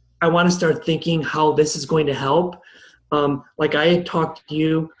 I want to start thinking how this is going to help. Like I had talked to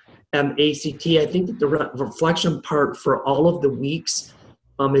you, ACT, I think that the reflection part for all of the weeks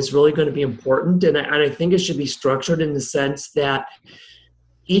is really going to be important. And I think it should be structured in the sense that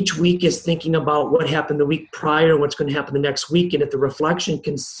each week is thinking about what happened the week prior, what's going to happen the next week. And if the reflection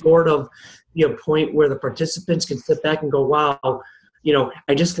can sort of be a point where the participants can sit back and go, wow,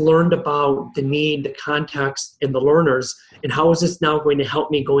 I just learned about the need, the context, and the learners, and how is this now going to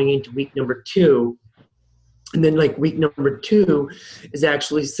help me going into week number 2? And then like week number 2 is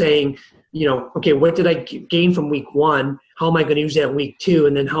actually saying, okay, what did I gain from week 1? How am I going to use that in week 2?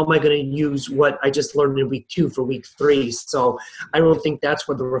 And then how am I going to use what I just learned in week 2 for week 3? So I really think that's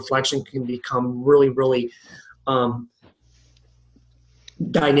where the reflection can become really, really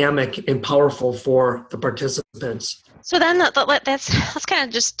dynamic and powerful for the participants. So then let's kind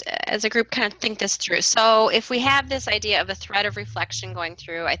of just as a group kind of think this through. So if we have this idea of a thread of reflection going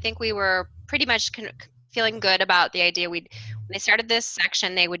through, I think we were pretty much feeling good about the idea when they started this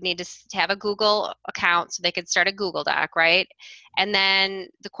section, they would need to have a Google account so they could start a Google Doc, right? And then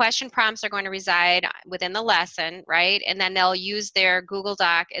the question prompts are going to reside within the lesson, right? And then they'll use their Google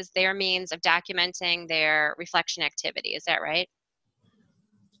Doc as their means of documenting their reflection activity. Is that right?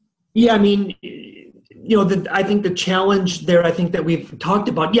 Yeah, I mean, I think the challenge there, I think that we've talked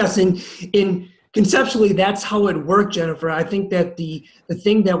about, yes, in conceptually, that's how it worked, Jennifer. I think that the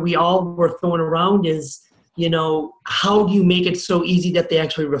thing that we all were throwing around is, how do you make it so easy that they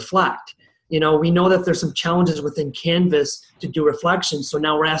actually reflect? We know that there's some challenges within Canvas to do reflections, so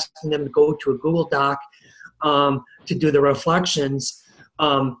now we're asking them to go to a Google Doc to do the reflections,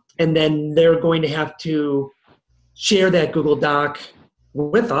 and then they're going to have to share that Google Doc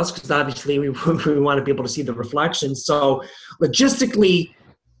with us, because obviously we want to be able to see the reflections. So logistically,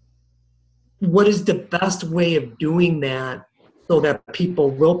 what is the best way of doing that so that people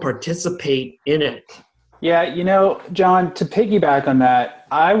will participate in it? Yeah, John, to piggyback on that,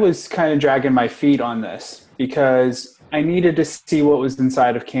 I was kind of dragging my feet on this because I needed to see what was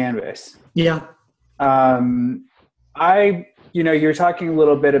inside of Canvas. Yeah. You're talking a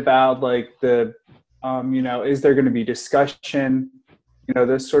little bit about like the, is there going to be discussion?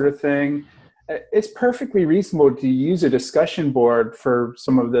 This sort of thing. It's perfectly reasonable to use a discussion board for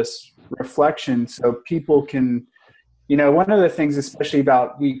some of this reflection so people can, one of the things, especially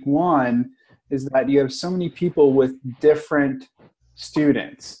about week 1, is that you have so many people with different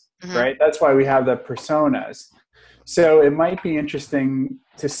students, right? That's why we have the personas. So it might be interesting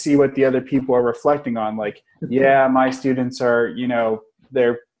to see what the other people are reflecting on. Like, yeah, my students are,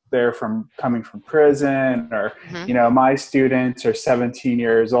 they're coming from prison, or my students are 17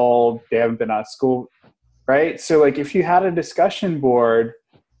 years old, they haven't been out of school, right? So like if you had a discussion board,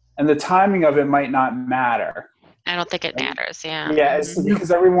 and the timing of it might not matter. I don't think it matters. Yeah. Yeah, it's because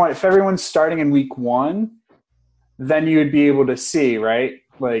if everyone's starting in week 1, then you would be able to see, right,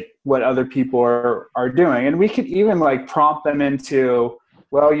 like what other people are doing, and we could even like prompt them into,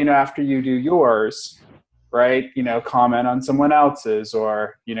 well, after you do yours, right, comment on someone else's,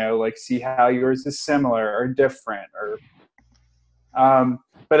 or, like see how yours is similar or different, or,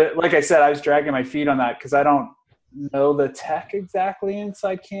 but like I said, I was dragging my feet on that because I don't know the tech exactly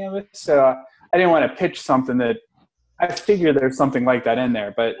inside Canvas, so I didn't want to pitch something that I figured there's something like that in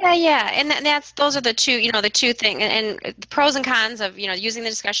there. But yeah, and those are the two, the two things, and the pros and cons of using the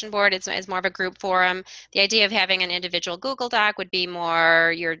discussion board is more of a group forum. The idea of having an individual Google Doc would be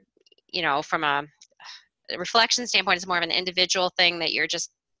more from a reflection standpoint, it's more of an individual thing that you're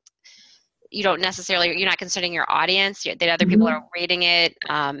not considering your audience, that other people are reading it.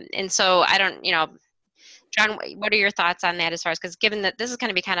 And so I don't, John, what are your thoughts on that as far as, because given that this is going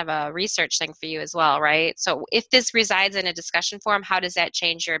to be kind of a research thing for you as well, right? So if this resides in a discussion forum, how does that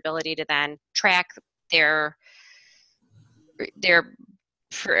change your ability to then track their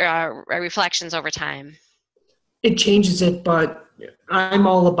reflections over time? It changes it, but I'm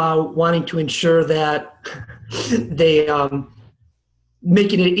all about wanting to ensure that they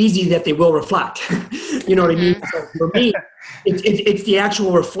making it easy that they will reflect. You know what I mean? So for me, it's the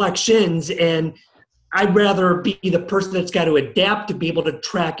actual reflections, and I'd rather be the person that's got to adapt to be able to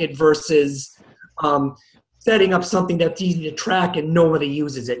track it versus setting up something that's easy to track and nobody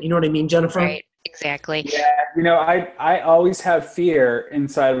uses it. You know what I mean, Jennifer? Right. Exactly. Yeah. I always have fear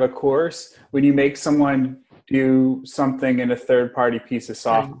inside of a course when you make someone do something in a third-party piece of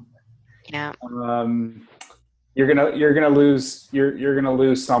software. Yeah. You're gonna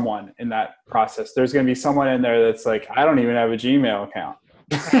lose someone in that process. There's gonna be someone in there that's like, I don't even have a Gmail account.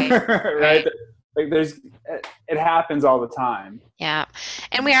 Right? Like it happens all the time. Yeah.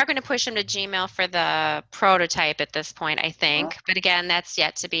 And we are going to push them to Gmail for the prototype at this point, I think. But again, that's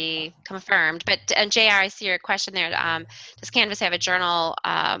yet to be confirmed. But JR, I see your question there. Does Canvas have a journal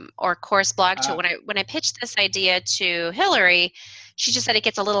or course blog tool? When I pitched this idea to Hillary, she just said it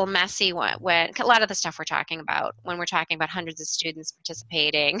gets a little messy when a lot of the stuff we're talking about, when we're talking about hundreds of students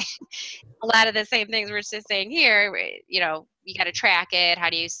participating, a lot of the same things we're just saying here, you got to track it. How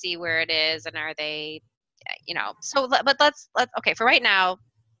do you see where it is? And are they, so, but let's, okay, for right now,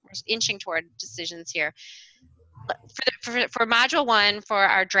 we're inching toward decisions here. For module 1, for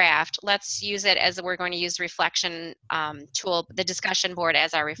our draft, let's use it as we're going to use the reflection tool, the discussion board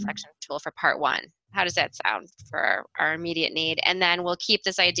as our reflection tool for part 1. How does that sound for our immediate need? And then we'll keep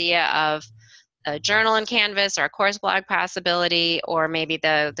this idea of a journal in Canvas or a course blog possibility, or maybe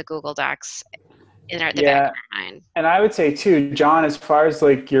the Google Docs in the back of our mind. And I would say too, John, as far as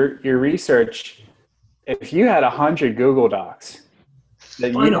like your research, if you had 100 Google Docs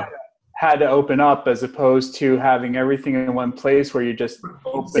that you had to open up, as opposed to having everything in one place where you're just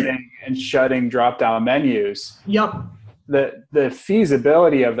opening and shutting drop-down menus. Yep. The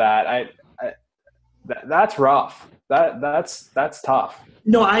feasibility of that, that's rough. That's tough.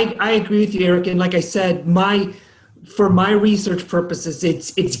 No, I agree with you, Eric. And like I said, for my research purposes,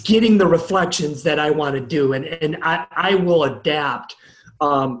 it's getting the reflections that I want to do, and I will adapt.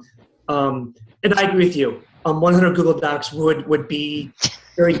 And I agree with you. 100 Google Docs would be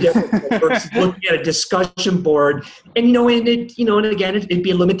very difficult versus looking at a discussion board. And and again, it'd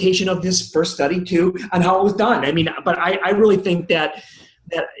be a limitation of this first study too, on how it was done. I mean, but I really think that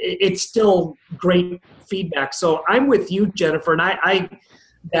it's still great feedback. So I'm with you, Jennifer, and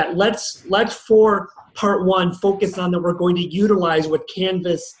that let's for part 1 focus on that we're going to utilize what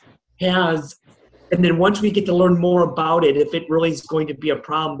Canvas has. And then once we get to learn more about it, if it really is going to be a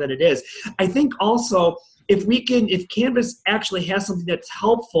problem, then it is. I think also if Canvas actually has something that's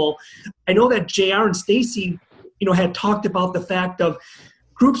helpful, I know that JR and Stacy, had talked about the fact of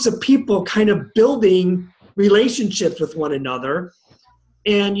groups of people kind of building relationships with one another.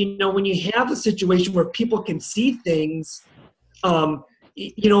 And, when you have a situation where people can see things, and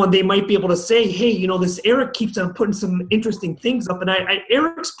they might be able to say, hey, this Eric keeps on putting some interesting things up. And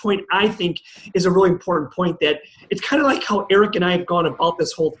Eric's point, I think, is a really important point, that it's kind of like how Eric and I have gone about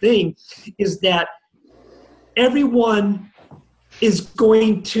this whole thing, is that everyone is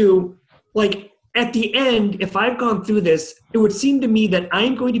going to, like, at the end, if I've gone through this, it would seem to me that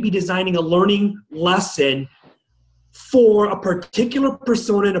I'm going to be designing a learning lesson for a particular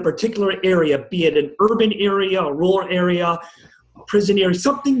persona in a particular area, be it an urban area, a rural area, prison area,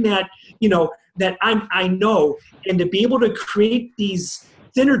 something that that I know, and to be able to create these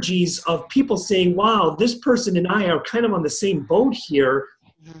synergies of people saying, wow, this person and I are kind of on the same boat here,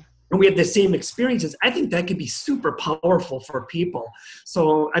 and we have the same experiences. I think that could be super powerful for people.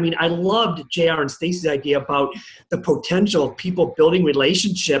 So I mean, I loved JR and Stacy's idea about the potential of people building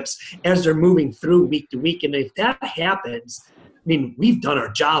relationships as they're moving through week to week, and if that happens, I mean, we've done our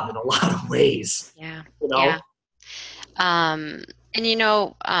job in a lot of ways. Yeah.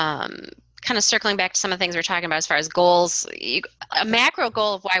 Kind of circling back to some of the things we're talking about as far as goals, a macro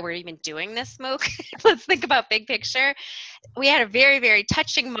goal of why we're even doing this MOOC. Let's think about big picture. we had a very, very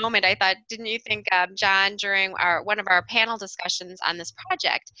touching moment, I thought, didn't you think, John, during one of our panel discussions on this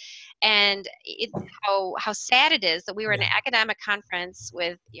project? And how sad it is that we were in an academic conference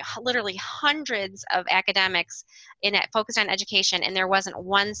with literally hundreds of academics focused on education, and there wasn't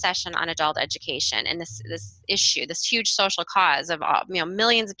one session on adult education and this issue, this huge social cause of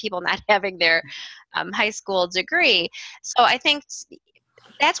millions of people not having their high school degree. So I think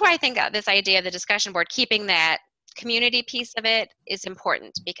that's why I think this idea of the discussion board, keeping that community piece of it, is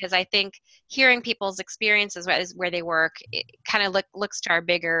important, because I think hearing people's experiences where they work, it kind of looks to a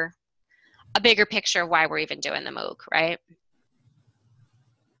bigger picture of why we're even doing the MOOC, right?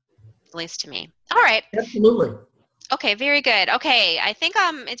 At least to me. All right. Absolutely. Okay, very good. Okay, I think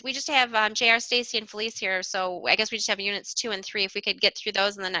we just have JR, Stacy, and Felice here, so I guess we just have units 2 and 3. If we could get through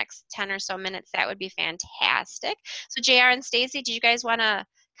those in the next 10 or so minutes, that would be fantastic. So JR and Stacy, do you guys want to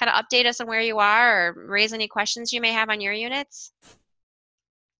kind of update us on where you are, or raise any questions you may have on your units?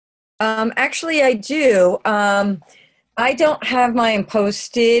 Actually, I do. I don't have mine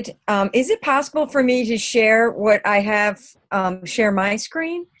posted. Is it possible for me to share what I have, share my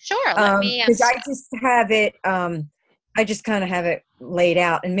screen? Sure, let me. Because I just have it, I just kind of have it laid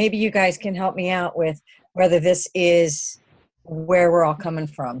out, and maybe you guys can help me out with whether this is where we're all coming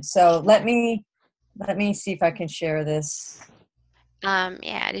from. So let me see if I can share this.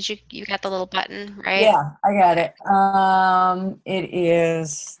 Yeah, you got the little button, right? Yeah, I got it. It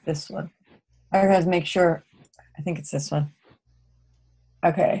is this one. I gotta make sure. I think it's this one.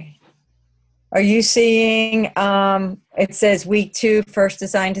 Okay. Are you seeing, it says week 2, first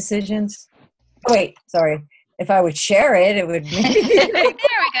design decisions? Oh, wait, sorry. If I would share it, it would maybe. There we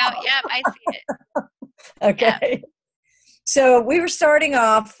go. Yep, I see it. Okay. Yeah. So we were starting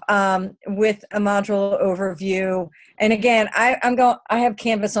off with a module overview. And again, I have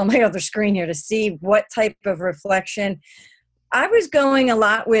Canvas on my other screen here to see what type of reflection. I was going a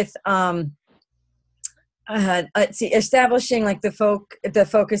lot with establishing like the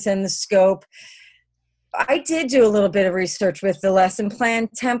focus and the scope. I did do a little bit of research with the lesson plan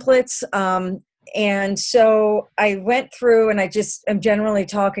templates. And so I went through, and I just am generally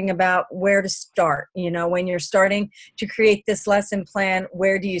talking about where to start. When you're starting to create this lesson plan,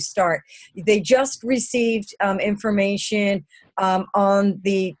 where do you start? They just received information on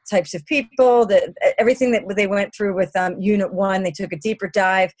the types of people, everything that they went through with Unit 1. They took a deeper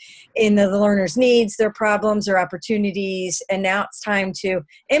dive in the learner's needs, their problems, their opportunities, and now it's time to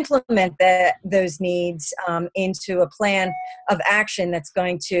implement those needs into a plan of action that's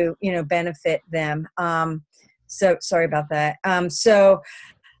going to, benefit them. So sorry about that. So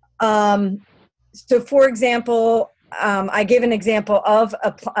for example, I give an example of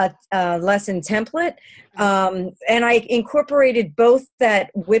a lesson template, and I incorporated both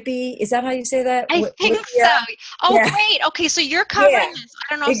that Whippy. Is that how you say that? I think so. Oh, yeah. Great. Okay, so you're covering this.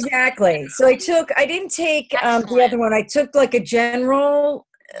 I don't know. Exactly. So I didn't take the other one. I took like a general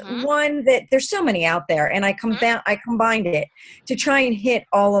one that there's so many out there, and I combined it to try and hit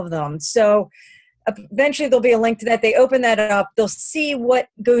all of them. So eventually there'll be a link to that. They open that up. They'll see what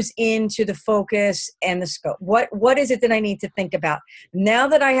goes into the focus and the scope. What is it that I need to think about? Now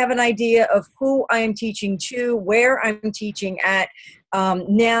that I have an idea of who I am teaching to, where I'm teaching at,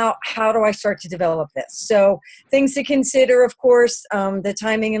 now how do I start to develop this? So things to consider, of course, the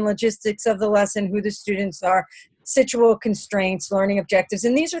timing and logistics of the lesson, who the students are, situal constraints, learning objectives.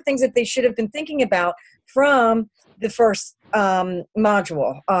 And these are things that they should have been thinking about from the first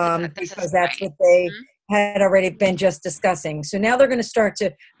module, because that's what they had already been just discussing. So now they're going to start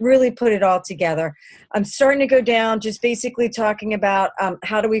to really put it all together. I'm starting to go down, just basically talking about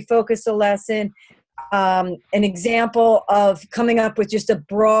how do we focus a lesson, an example of coming up with just a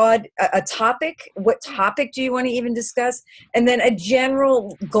broad a topic. What topic do you want to even discuss? And then a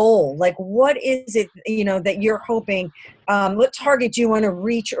general goal, like what is it that you're hoping, what target do you want to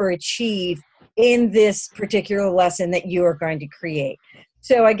reach or achieve in this particular lesson that you are going to create.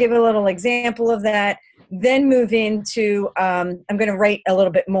 So I give a little example of that, then move into, I'm going to write a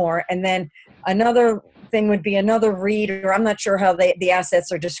little bit more, and then another thing would be another read, or I'm not sure how the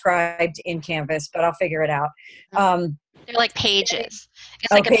assets are described in Canvas, but I'll figure it out. They're like pages.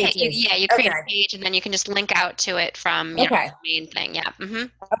 It's like you create a page, and then you can just link out to it from the main thing. Yeah.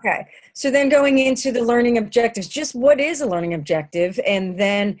 Okay. So then going into the learning objectives, just what is a learning objective? And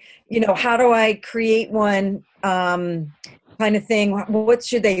then, how do I create one kind of thing? What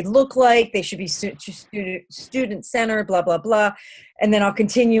should they look like? They should be student-centered, blah, blah, blah. And then I'll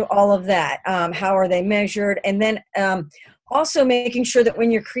continue all of that. How are they measured? And then also making sure that when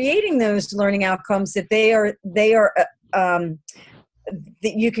you're creating those learning outcomes, that they are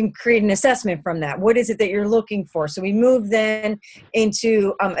that you can create an assessment from that. What is it that you're looking for? So we move then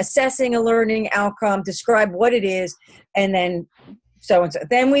into assessing a learning outcome, describe what it is, and then so and so.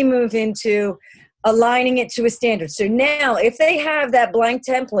 Then we move into aligning it to a standard. So now if they have that blank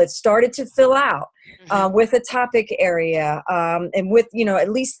template started to fill out with a topic area and with,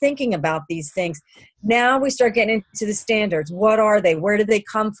 at least thinking about these things, now we start getting into the standards. What are they? Where did they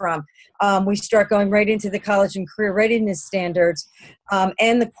come from? We start going right into the college and career readiness standards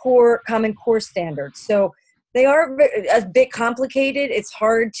and the common core standards. So they are a bit complicated. It's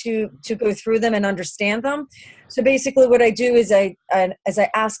hard to go through them and understand them. So basically what I do is I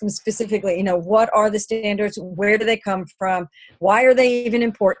ask them specifically, what are the standards? Where do they come from? Why are they even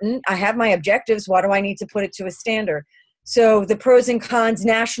important? I have my objectives. Why do I need to put it to a standard? So the pros and cons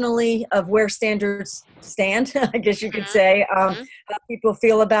nationally of where standards stand, I guess you could say, how people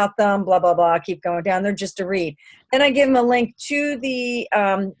feel about them, blah, blah, blah, keep going down. They're just a read. Then I give them a link to the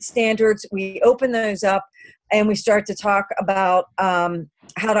standards. We open those up and we start to talk about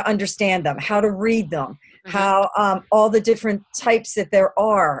how to understand them, how to read them, how all the different types that there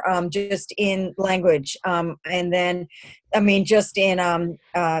are just in language. And then, just in,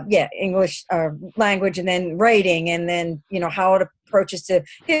 English language and then writing and then, how it approaches to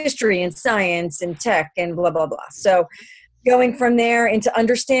history and science and tech and blah, blah, blah. So going from there into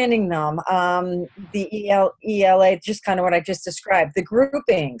understanding them, the ELA, just kind of what I just described, the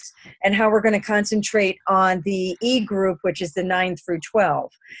groupings and how we're going to concentrate on the E group, which is the 9 through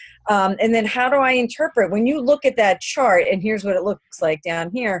 12. And then how do I interpret? When you look at that chart, and here's what it looks like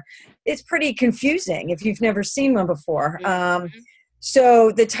down here, it's pretty confusing if you've never seen one before.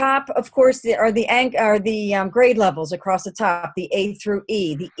 So the top, of course, are the grade levels across the top, the A through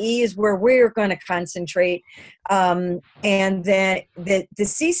E. The E is where we're going to concentrate. And then the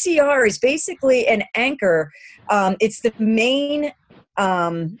CCR is basically an anchor. It's the main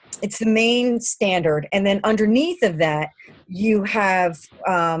standard. And then underneath of that, you have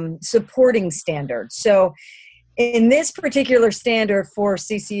supporting standards. So in this particular standard for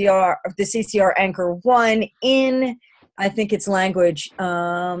CCR, the CCR Anchor 1 in, I think it's language,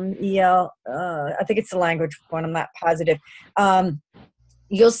 I think it's the language one, I'm not positive.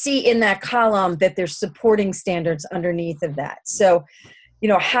 You'll see in that column that there's supporting standards underneath of that. So,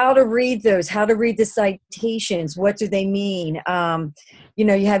 how to read those, how to read the citations, what do they mean?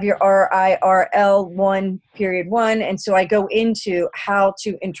 You have your RIRL 1.1, and so I go into how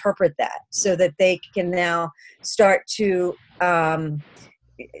to interpret that so that they can now start to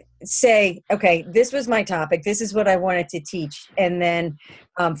say, okay, this was my topic, this is what I wanted to teach, and then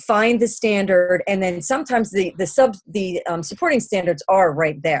find the standard, and then sometimes the supporting standards are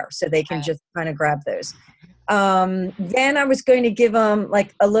right there, so they can just kind of grab those. Then I was going to give them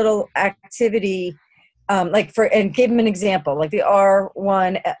like a little activity, and give them an example, like the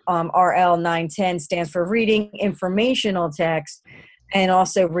R1 RL 910 stands for reading informational text, and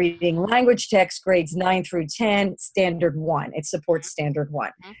also reading language text grades 9 through 10, standard 1. It supports standard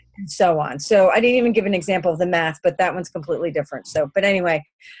 1, and so on. So I didn't even give an example of the math, but that one's completely different. So, but anyway,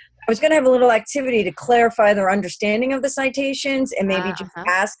 I was going to have a little activity to clarify their understanding of the citations and maybe just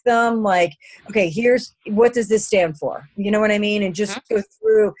ask them like, okay, here's, what does this stand for? You know what I mean? And just go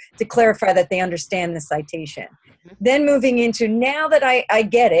through to clarify that they understand the citation. Then moving into, now that I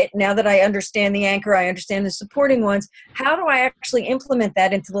get it, now that I understand the anchor, I understand the supporting ones, how do I actually implement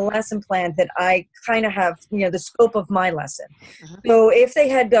that into the lesson plan that I kind of have, the scope of my lesson? So if they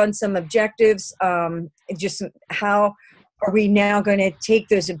had done some objectives, just how are we now going to take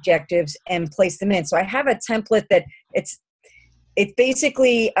those objectives and place them in? So I have a template that it's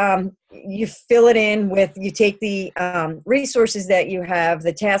basically, you fill it in with, you take the resources that you have,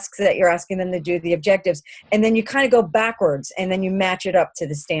 the tasks that you're asking them to do, the objectives, and then you kind of go backwards and then you match it up to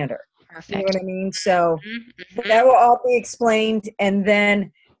the standard. Perfect. You know what I mean? So that will all be explained, and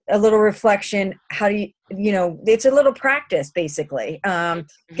then a little reflection. How do you, it's a little practice basically.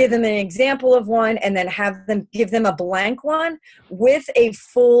 Give them an example of one, and then give them a blank one with a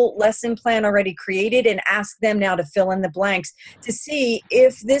full lesson plan already created, and ask them now to fill in the blanks to see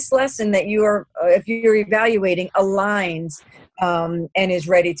if this lesson that if you're evaluating aligns and is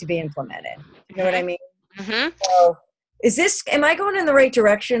ready to be implemented. You know what I mean? So, am I going in the right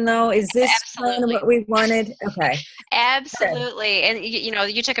direction though? Is this kind of what we wanted? Okay. Absolutely. And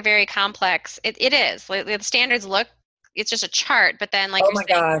you took a very complex, it is. The standards look it's just a chart, but then like Oh you're my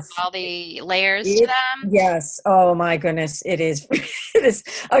saying gosh. all the layers to them. Yes. Oh my goodness. It is. It is.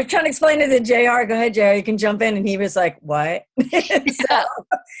 I was trying to explain it to JR. Go ahead, JR. You can jump in. And he was like, what? So,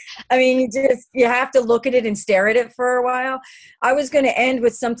 I mean, you have to look at it and stare at it for a while. I was going to end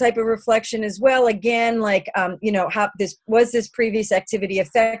with some type of reflection as well. Again, like, how this previous activity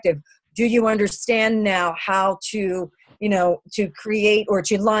effective? Do you understand now how to create or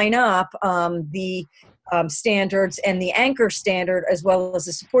to line up the standards and the anchor standard as well as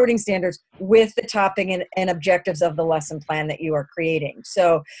the supporting standards with the topic and objectives of the lesson plan that you are creating.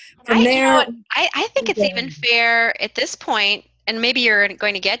 So from there, I think it's even fair at this point, and maybe you're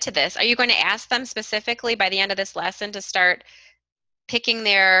going to get to this. Are you going to ask them specifically by the end of this lesson to start picking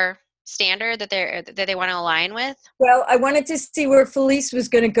their standard that they want to align with? Well, I wanted to see where Felice was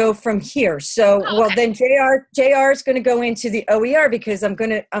going to go from here. So, well, then JR is going to go into the OER because I'm going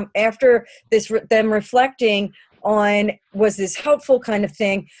to, after this, them reflecting on, was this helpful kind of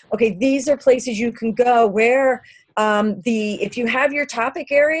thing? Okay, these are places you can go where if you have your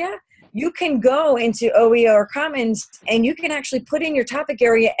topic area, you can go into OER Commons and you can actually put in your topic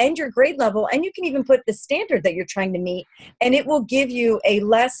area and your grade level, and you can even put the standard that you're trying to meet, and it will give you a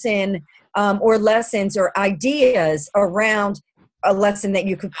lesson or lessons or ideas around a lesson that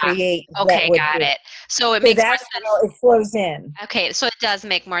you could create. Okay, got it. So it makes more sense. How it flows in. Okay, so it does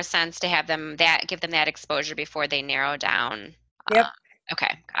make more sense to have them give them that exposure before they narrow down. Yep.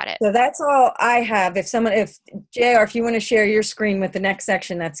 Okay, got it. So that's all I have. If JR, if you want to share your screen with the next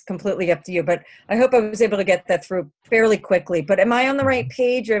section, that's completely up to you. But I hope I was able to get that through fairly quickly. But am I on the right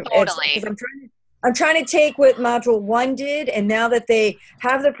page? Totally. I'm trying to take what Module 1 did, and now that they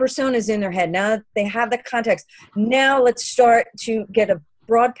have the personas in their head, now that they have the context, now let's start to get a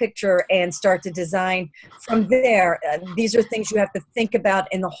broad picture and start to design from there. These are things you have to think about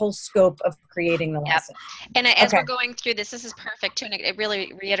in the whole scope of creating the lesson. And as we're going through this is perfect too, and it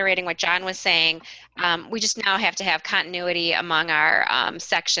really reiterating what John was saying. We just now have to have continuity among our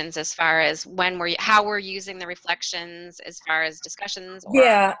sections as far as how we're using the reflections, as far as discussions, or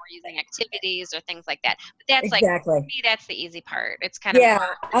how we're using activities or things like that. But that's exactly. For me, that's the easy part. It's kind of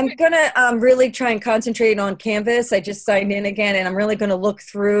I'm gonna really try and concentrate on Canvas. I just signed in again, and I'm really gonna look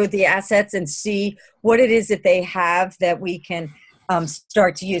through the assets and see what it is that they have that we can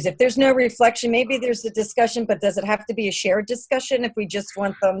start to use. If there's no reflection, maybe there's a discussion, but does it have to be a shared discussion if we just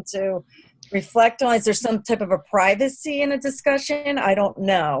want them to reflect on? Is there some type of a privacy in a discussion? I don't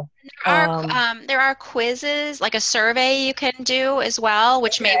know. There are quizzes, like a survey you can do as well,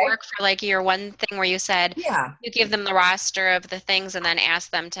 which may work for like your one thing where you said you give them the roster of the things and then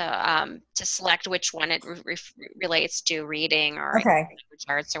ask them to select which one it relates to, reading or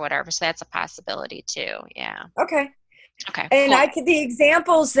charts or whatever. So that's a possibility too. Yeah. Okay. And cool. The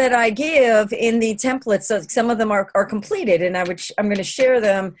examples that I give in the templates, so some of them are completed, and I'm going to share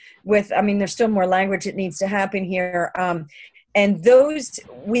them with. There's still more language that needs to happen here, and those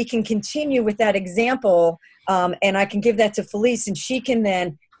we can continue with that example, and I can give that to Felice, and she can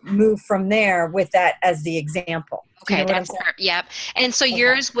then move from there with that as the example. Okay, that's perfect. Yep. And so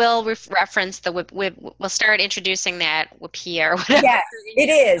yours will reference the we'll start introducing that WIPIA or whatever. Yes, it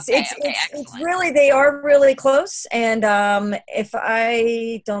is. It's really, they are really close. And if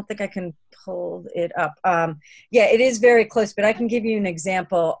I don't think I can pull it up. It is very close, but I can give you an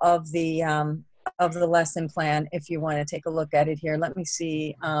example of the lesson plan if you want to take a look at it here. Let me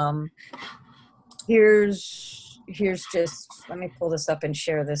see. Here's just, let me pull this up and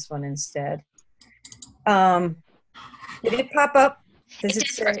share this one instead. Did it pop up?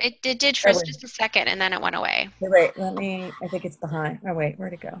 It did for just a second, and then it went away. Wait, I think it's behind. Oh, wait,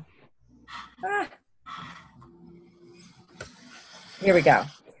 where'd it go? Here we go.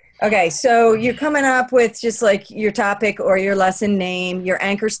 Okay, so you're coming up with just like your topic or your lesson name, your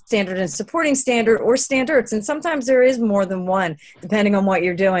anchor standard and supporting standard or standards, and sometimes there is more than one, depending on what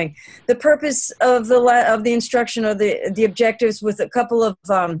you're doing. The purpose of the instruction or the objectives with a couple of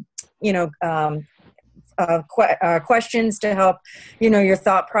questions to help, your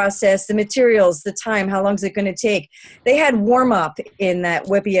thought process, the materials, the time, how long is it going to take? They had warm up in that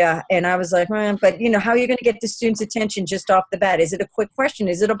WIPIA, and I was like, but how are you going to get the students' attention just off the bat? Is it a quick question?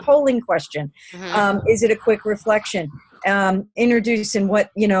 Is it a polling question? Mm-hmm. Is it a quick reflection? Introducing what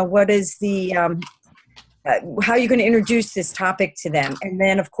is the, how are you going to introduce this topic to them? And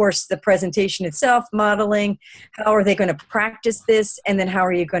then, of course, the presentation itself, modeling, how are they going to practice this? And then how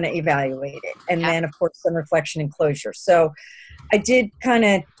are you going to evaluate it? And then, of course, some reflection and closure. So I did kind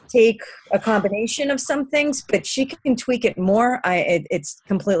of take a combination of some things, but she can tweak it more. It's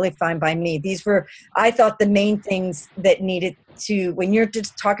completely fine by me. These were, I thought, the main things that needed when you're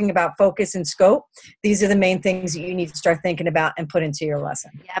just talking about focus and scope, these are the main things that you need to start thinking about and put into your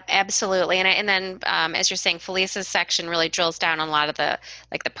lesson. Yep, absolutely. And then as you're saying, Felice's section really drills down on a lot of the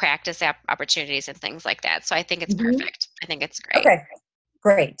practice opportunities and things like that. So I think it's perfect. I think it's great. Okay,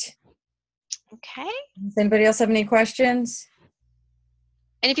 great. Okay. Does anybody else have any questions?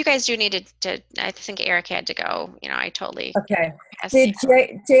 And if you guys do need to I think Eric had to go. I totally. Okay. Did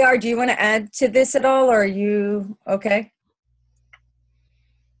JR, do you want to add to this at all, or are you okay?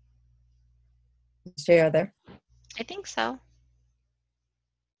 Is JR there? I think so.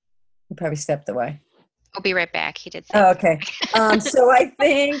 He probably stepped away. I'll be right back. He did say. Oh, okay. So I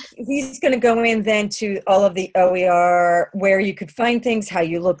think he's going to go in then to all of the OER, where you could find things, how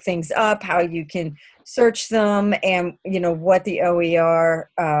you look things up, how you can search them, and what the OER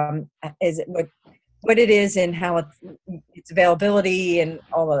is, what it is, and how its availability and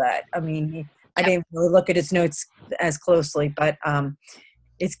all of that. I mean, I didn't really look at his notes as closely, but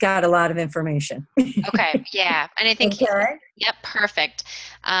it's got a lot of information. Okay. Yeah. And I think, yep, perfect.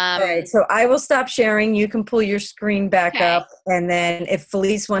 All right. So I will stop sharing. You can pull your screen back up. And then if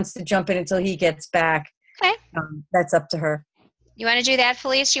Felice wants to jump in until he gets back, that's up to her. You want to do that,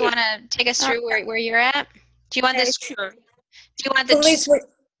 Felice? You want to take us through where you're at? Do you want this? Sure. Do you want the Felice,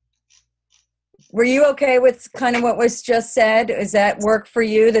 were you okay with kind of what was just said? Does that work for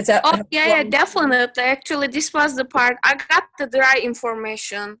you? Does that? Oh, yeah, definitely. Actually, this was the part. I got the dry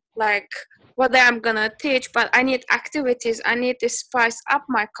information, like what I'm going to teach, but I need activities. I need to spice up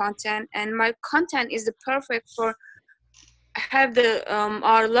my content, and my content is the perfect for have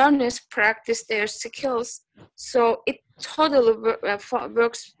our learners practice their skills. So it totally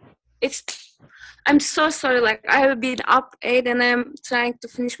works. I'm so sorry, like I have been up 8 and I'm trying to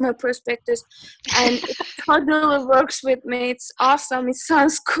finish my prospectus, and it totally works with me. It's awesome. It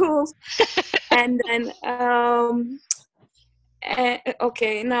sounds cool. And then,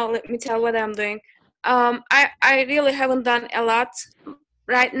 okay, now let me tell what I'm doing. I really haven't done a lot.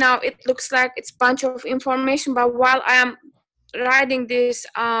 Right now, it looks like it's a bunch of information, but while I am writing this,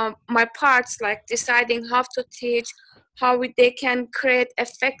 my parts, like deciding how to teach, how they can create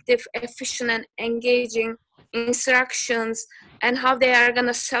effective, efficient, and engaging instructions, and how they are going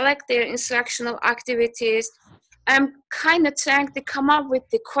to select their instructional activities. I'm kind of trying to come up with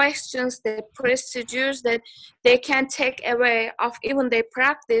the questions, the procedures that they can take away of even their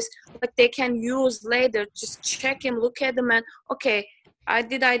practice, but they can use later. Just check them, look at them, and okay,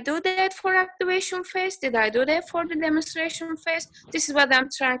 did I do that for activation phase? Did I do that for the demonstration phase? This is what I'm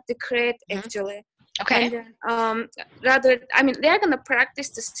trying to create actually. Okay. And then, they're gonna practice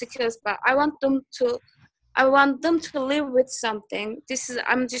the skills, but I want them to live with something.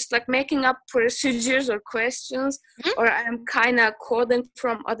 I'm just like making up procedures or questions, or I'm kind of quoting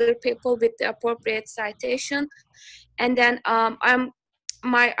from other people with the appropriate citation, and then I'm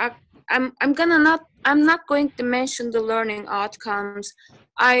not going to mention the learning outcomes.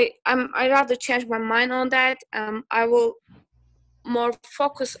 I rather change my mind on that. I will more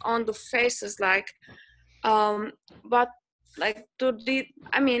focus on the phases, like but like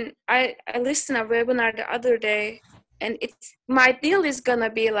I listened to a webinar the other day, and it's my deal is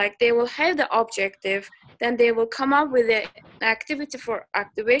gonna be like they will have the objective, then they will come up with an activity for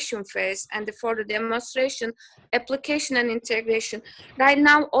activation phase, and for the demonstration, application and integration. Right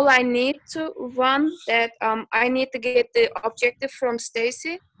now, all I need to run that I need to get the objective from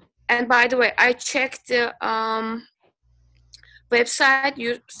Stacy. And by the way, I checked the website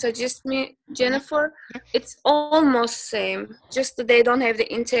you suggest me, Jennifer. It's almost same, just that they don't have the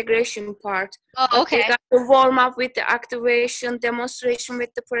integration part. Oh, okay. They got the warm up with the activation, demonstration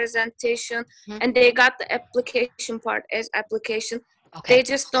with the presentation, and they got the application part as application. Okay. They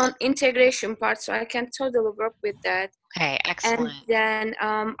just don't integration part, so I can totally work with that. Okay, excellent. And then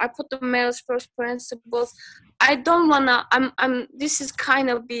I put the Mail's first principles. I don't wanna. This is kind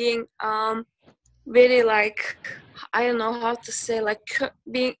of being very like, I don't know how to say, like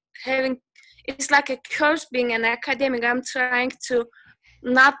it's like a curse being an academic. I'm trying to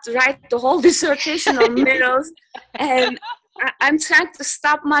not write the whole dissertation on mirrors, and I'm trying to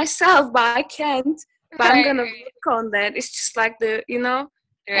stop myself, but I can't. But I'm gonna work on that. It's just like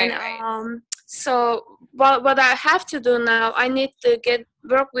so what I have to do now, I need to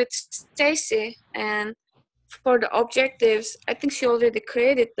work with Stacy, and for the objectives, I think she already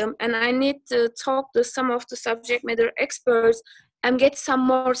created them, and I need to talk to some of the subject matter experts and get some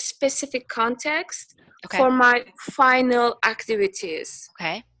more specific context for my final activities.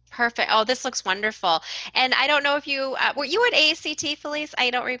 Okay, perfect. Oh, this looks wonderful. And I don't know if you were you at ACT, Felice? I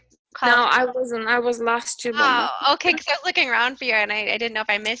don't No, I wasn't. I was last year. Oh, okay. Because I was looking around for you, and I didn't know if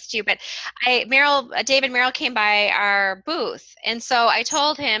I missed you. But David Merrill came by our booth, and so I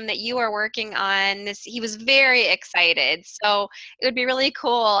told him that you were working on this. He was very excited. So it would be really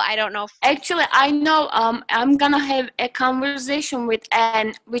cool. I don't know. Actually, I know. I'm gonna have a conversation with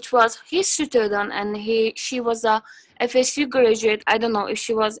Anne, which was his student, and she was a FSU graduate. I don't know if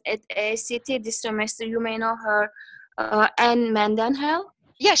she was at ACT this semester. You may know her, Anne Mendenhall.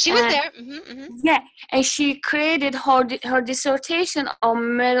 Yeah, she was there. Yeah, and she created her dissertation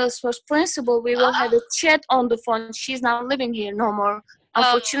on Merrill's first principle. We will have a chat on the phone. She's not living here no more,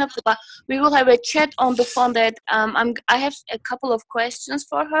 unfortunately, but we will have a chat on the phone that I have a couple of questions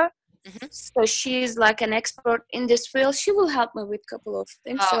for her. So she's like an expert in this field. She will help me with a couple of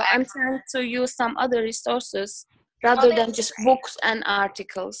things. So I'm trying to use some other resources rather than just books and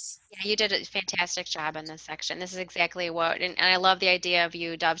articles. Yeah, you did a fantastic job in this section. This is exactly what, and I love the idea of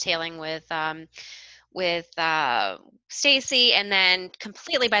you dovetailing with Stacy, and then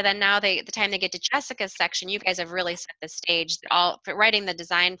completely by then now the time they get to Jessica's section, you guys have really set the stage all for writing the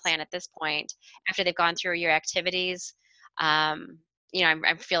design plan at this point after they've gone through your activities. I'm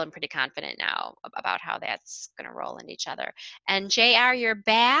feeling pretty confident now about how that's going to roll in each other. And JR, you're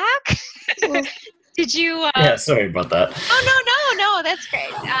back. Did you? Yeah, sorry about that. Oh no, that's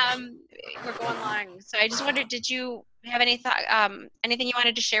great. We're going long, so I just wondered, did you have any thought, anything you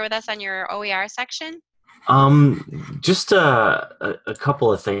wanted to share with us on your OER section? Just a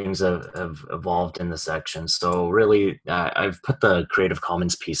couple of things have evolved in the section. So really, I've put the Creative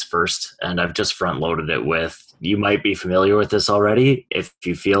Commons piece first, and I've just front loaded it with. You might be familiar with this already. If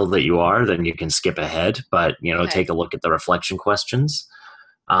you feel that you are, then you can skip ahead. But take a look at the reflection questions,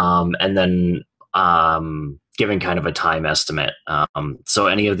 and then giving kind of a time estimate. So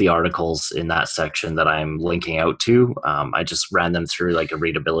any of the articles in that section that I'm linking out to, I just ran them through like a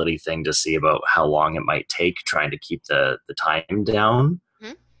readability thing to see about how long it might take, trying to keep the time down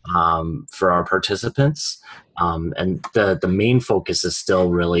for our participants. And the main focus is still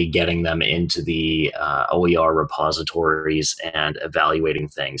really getting them into the OER repositories and evaluating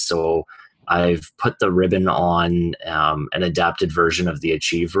things. So I've put the ribbon on an adapted version of the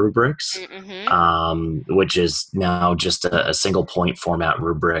Achieve rubrics, which is now just a single point format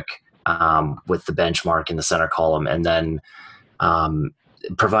rubric with the benchmark in the center column, and then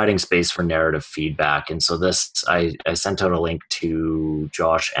providing space for narrative feedback. And so this, I sent out a link to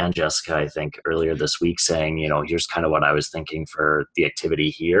Josh and Jessica, I think, earlier this week saying, here's kind of what I was thinking for the activity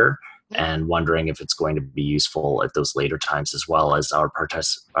here, and wondering if it's going to be useful at those later times, as well as our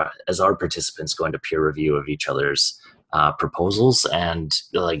participants go into peer review of each other's proposals, and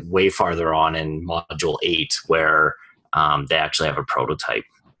like way farther on in module 8 where they actually have a prototype.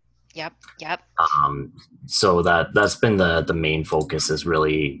 Yep. So that's been the main focus, is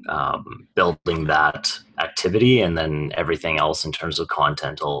really building that activity, and then everything else in terms of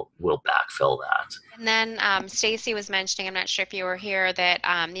content will backfill that. And then Stacy was mentioning, I'm not sure if you were here, that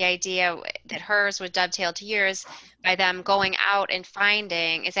the idea that hers would dovetail to yours by them going out and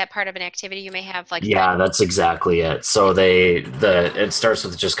finding. Is that part of an activity you may have? Yeah, that's exactly it. So it starts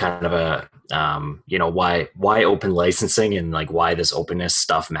with just kind of a why open licensing and like why this openness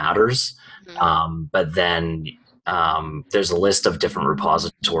stuff matters. But then there's a list of different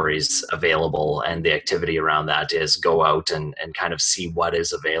repositories available, and the activity around that is go out and kind of see what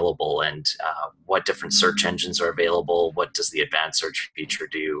is available, and what different search engines are available, what does the advanced search feature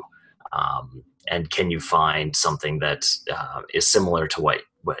do, and can you find something that is similar to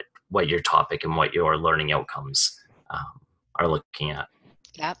what your topic and what your learning outcomes are looking at.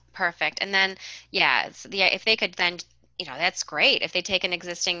 Yep, perfect. And then, if they could then, that's great. If they take an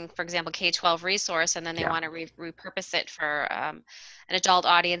existing, for example, K-12 resource, and then they want to repurpose it for an adult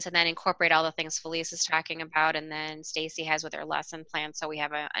audience, and then incorporate all the things Felice is talking about, and then Stacy has with her lesson plan, so we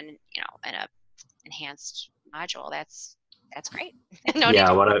have an enhanced module. That's great. No need to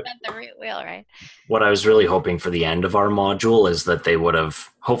reinvent the wheel, right? What I was really hoping for the end of our module is that they would have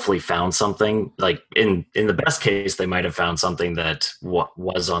hopefully found something, like in the best case, they might have found something that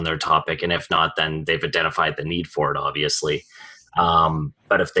was on their topic. And if not, then they've identified the need for it, obviously.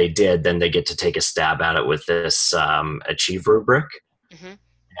 But if they did, then they get to take a stab at it with this Achieve rubric,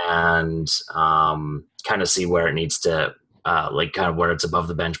 and kind of see where it needs to, kind of where it's above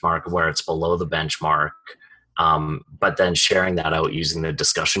the benchmark, where it's below the benchmark. But then sharing that out using the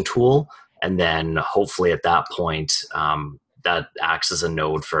discussion tool, and then hopefully at that point that acts as a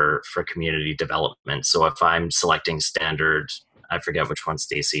node for community development. So if I'm selecting standard, I forget which one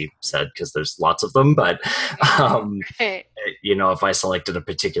Stacy said because there's lots of them, but if I selected a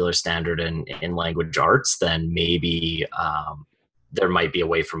particular standard in language arts, then maybe there might be a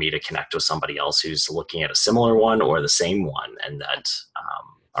way for me to connect with somebody else who's looking at a similar one or the same one, and that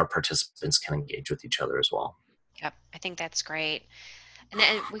our participants can engage with each other as well. Yep, I think that's great. And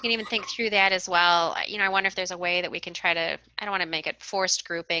then we can even think through that as well. I wonder if there's a way that we can try to, I don't want to make it forced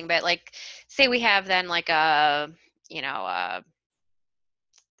grouping, but like, say we have then like a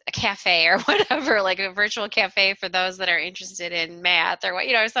cafe or whatever, like a virtual cafe for those that are interested in math or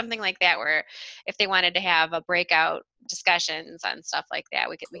what, something like that, where if they wanted to have a breakout discussions on stuff like that,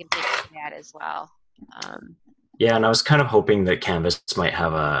 we can think of that as well. Yeah, and I was kind of hoping that Canvas might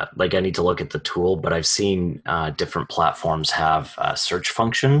have I need to look at the tool, but I've seen different platforms have search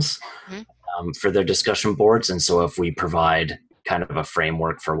functions for their discussion boards. And so if we provide kind of a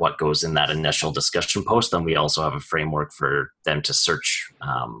framework for what goes in that initial discussion post, then we also have a framework for them to search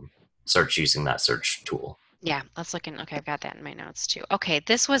using that search tool. Yeah, let's look in. Okay, I've got that in my notes too. Okay,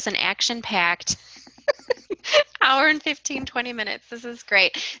 this was an action-packed hour and 15, 20 minutes. This is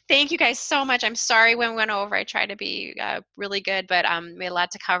great. Thank you guys so much. I'm sorry when we went over. I tried to be really good, but we had a lot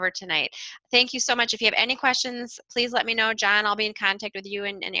to cover tonight. Thank you so much. If you have any questions, please let me know. John, I'll be in contact with you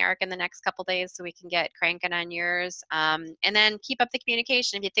and Eric in the next couple days so we can get cranking on yours. And then keep up the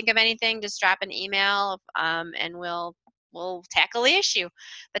communication. If you think of anything, just drop an email and we'll tackle the issue.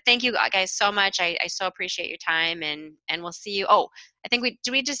 But thank you guys so much. I so appreciate your time, and we'll see you. Oh, I think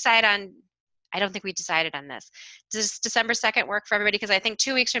we decide on, I don't think we decided on this. Does December 2nd work for everybody? Because I think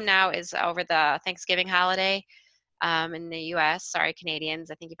 2 weeks from now is over the Thanksgiving holiday in the U.S. Sorry, Canadians.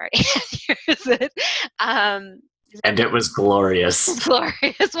 I think you've already had yours. And it was glorious.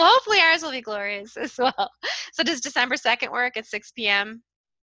 Glorious. Well, hopefully ours will be glorious as well. So does December 2nd work at 6 p.m.?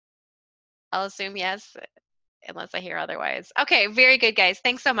 I'll assume yes, unless I hear otherwise. Okay, very good, guys.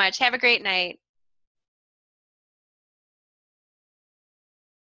 Thanks so much. Have a great night.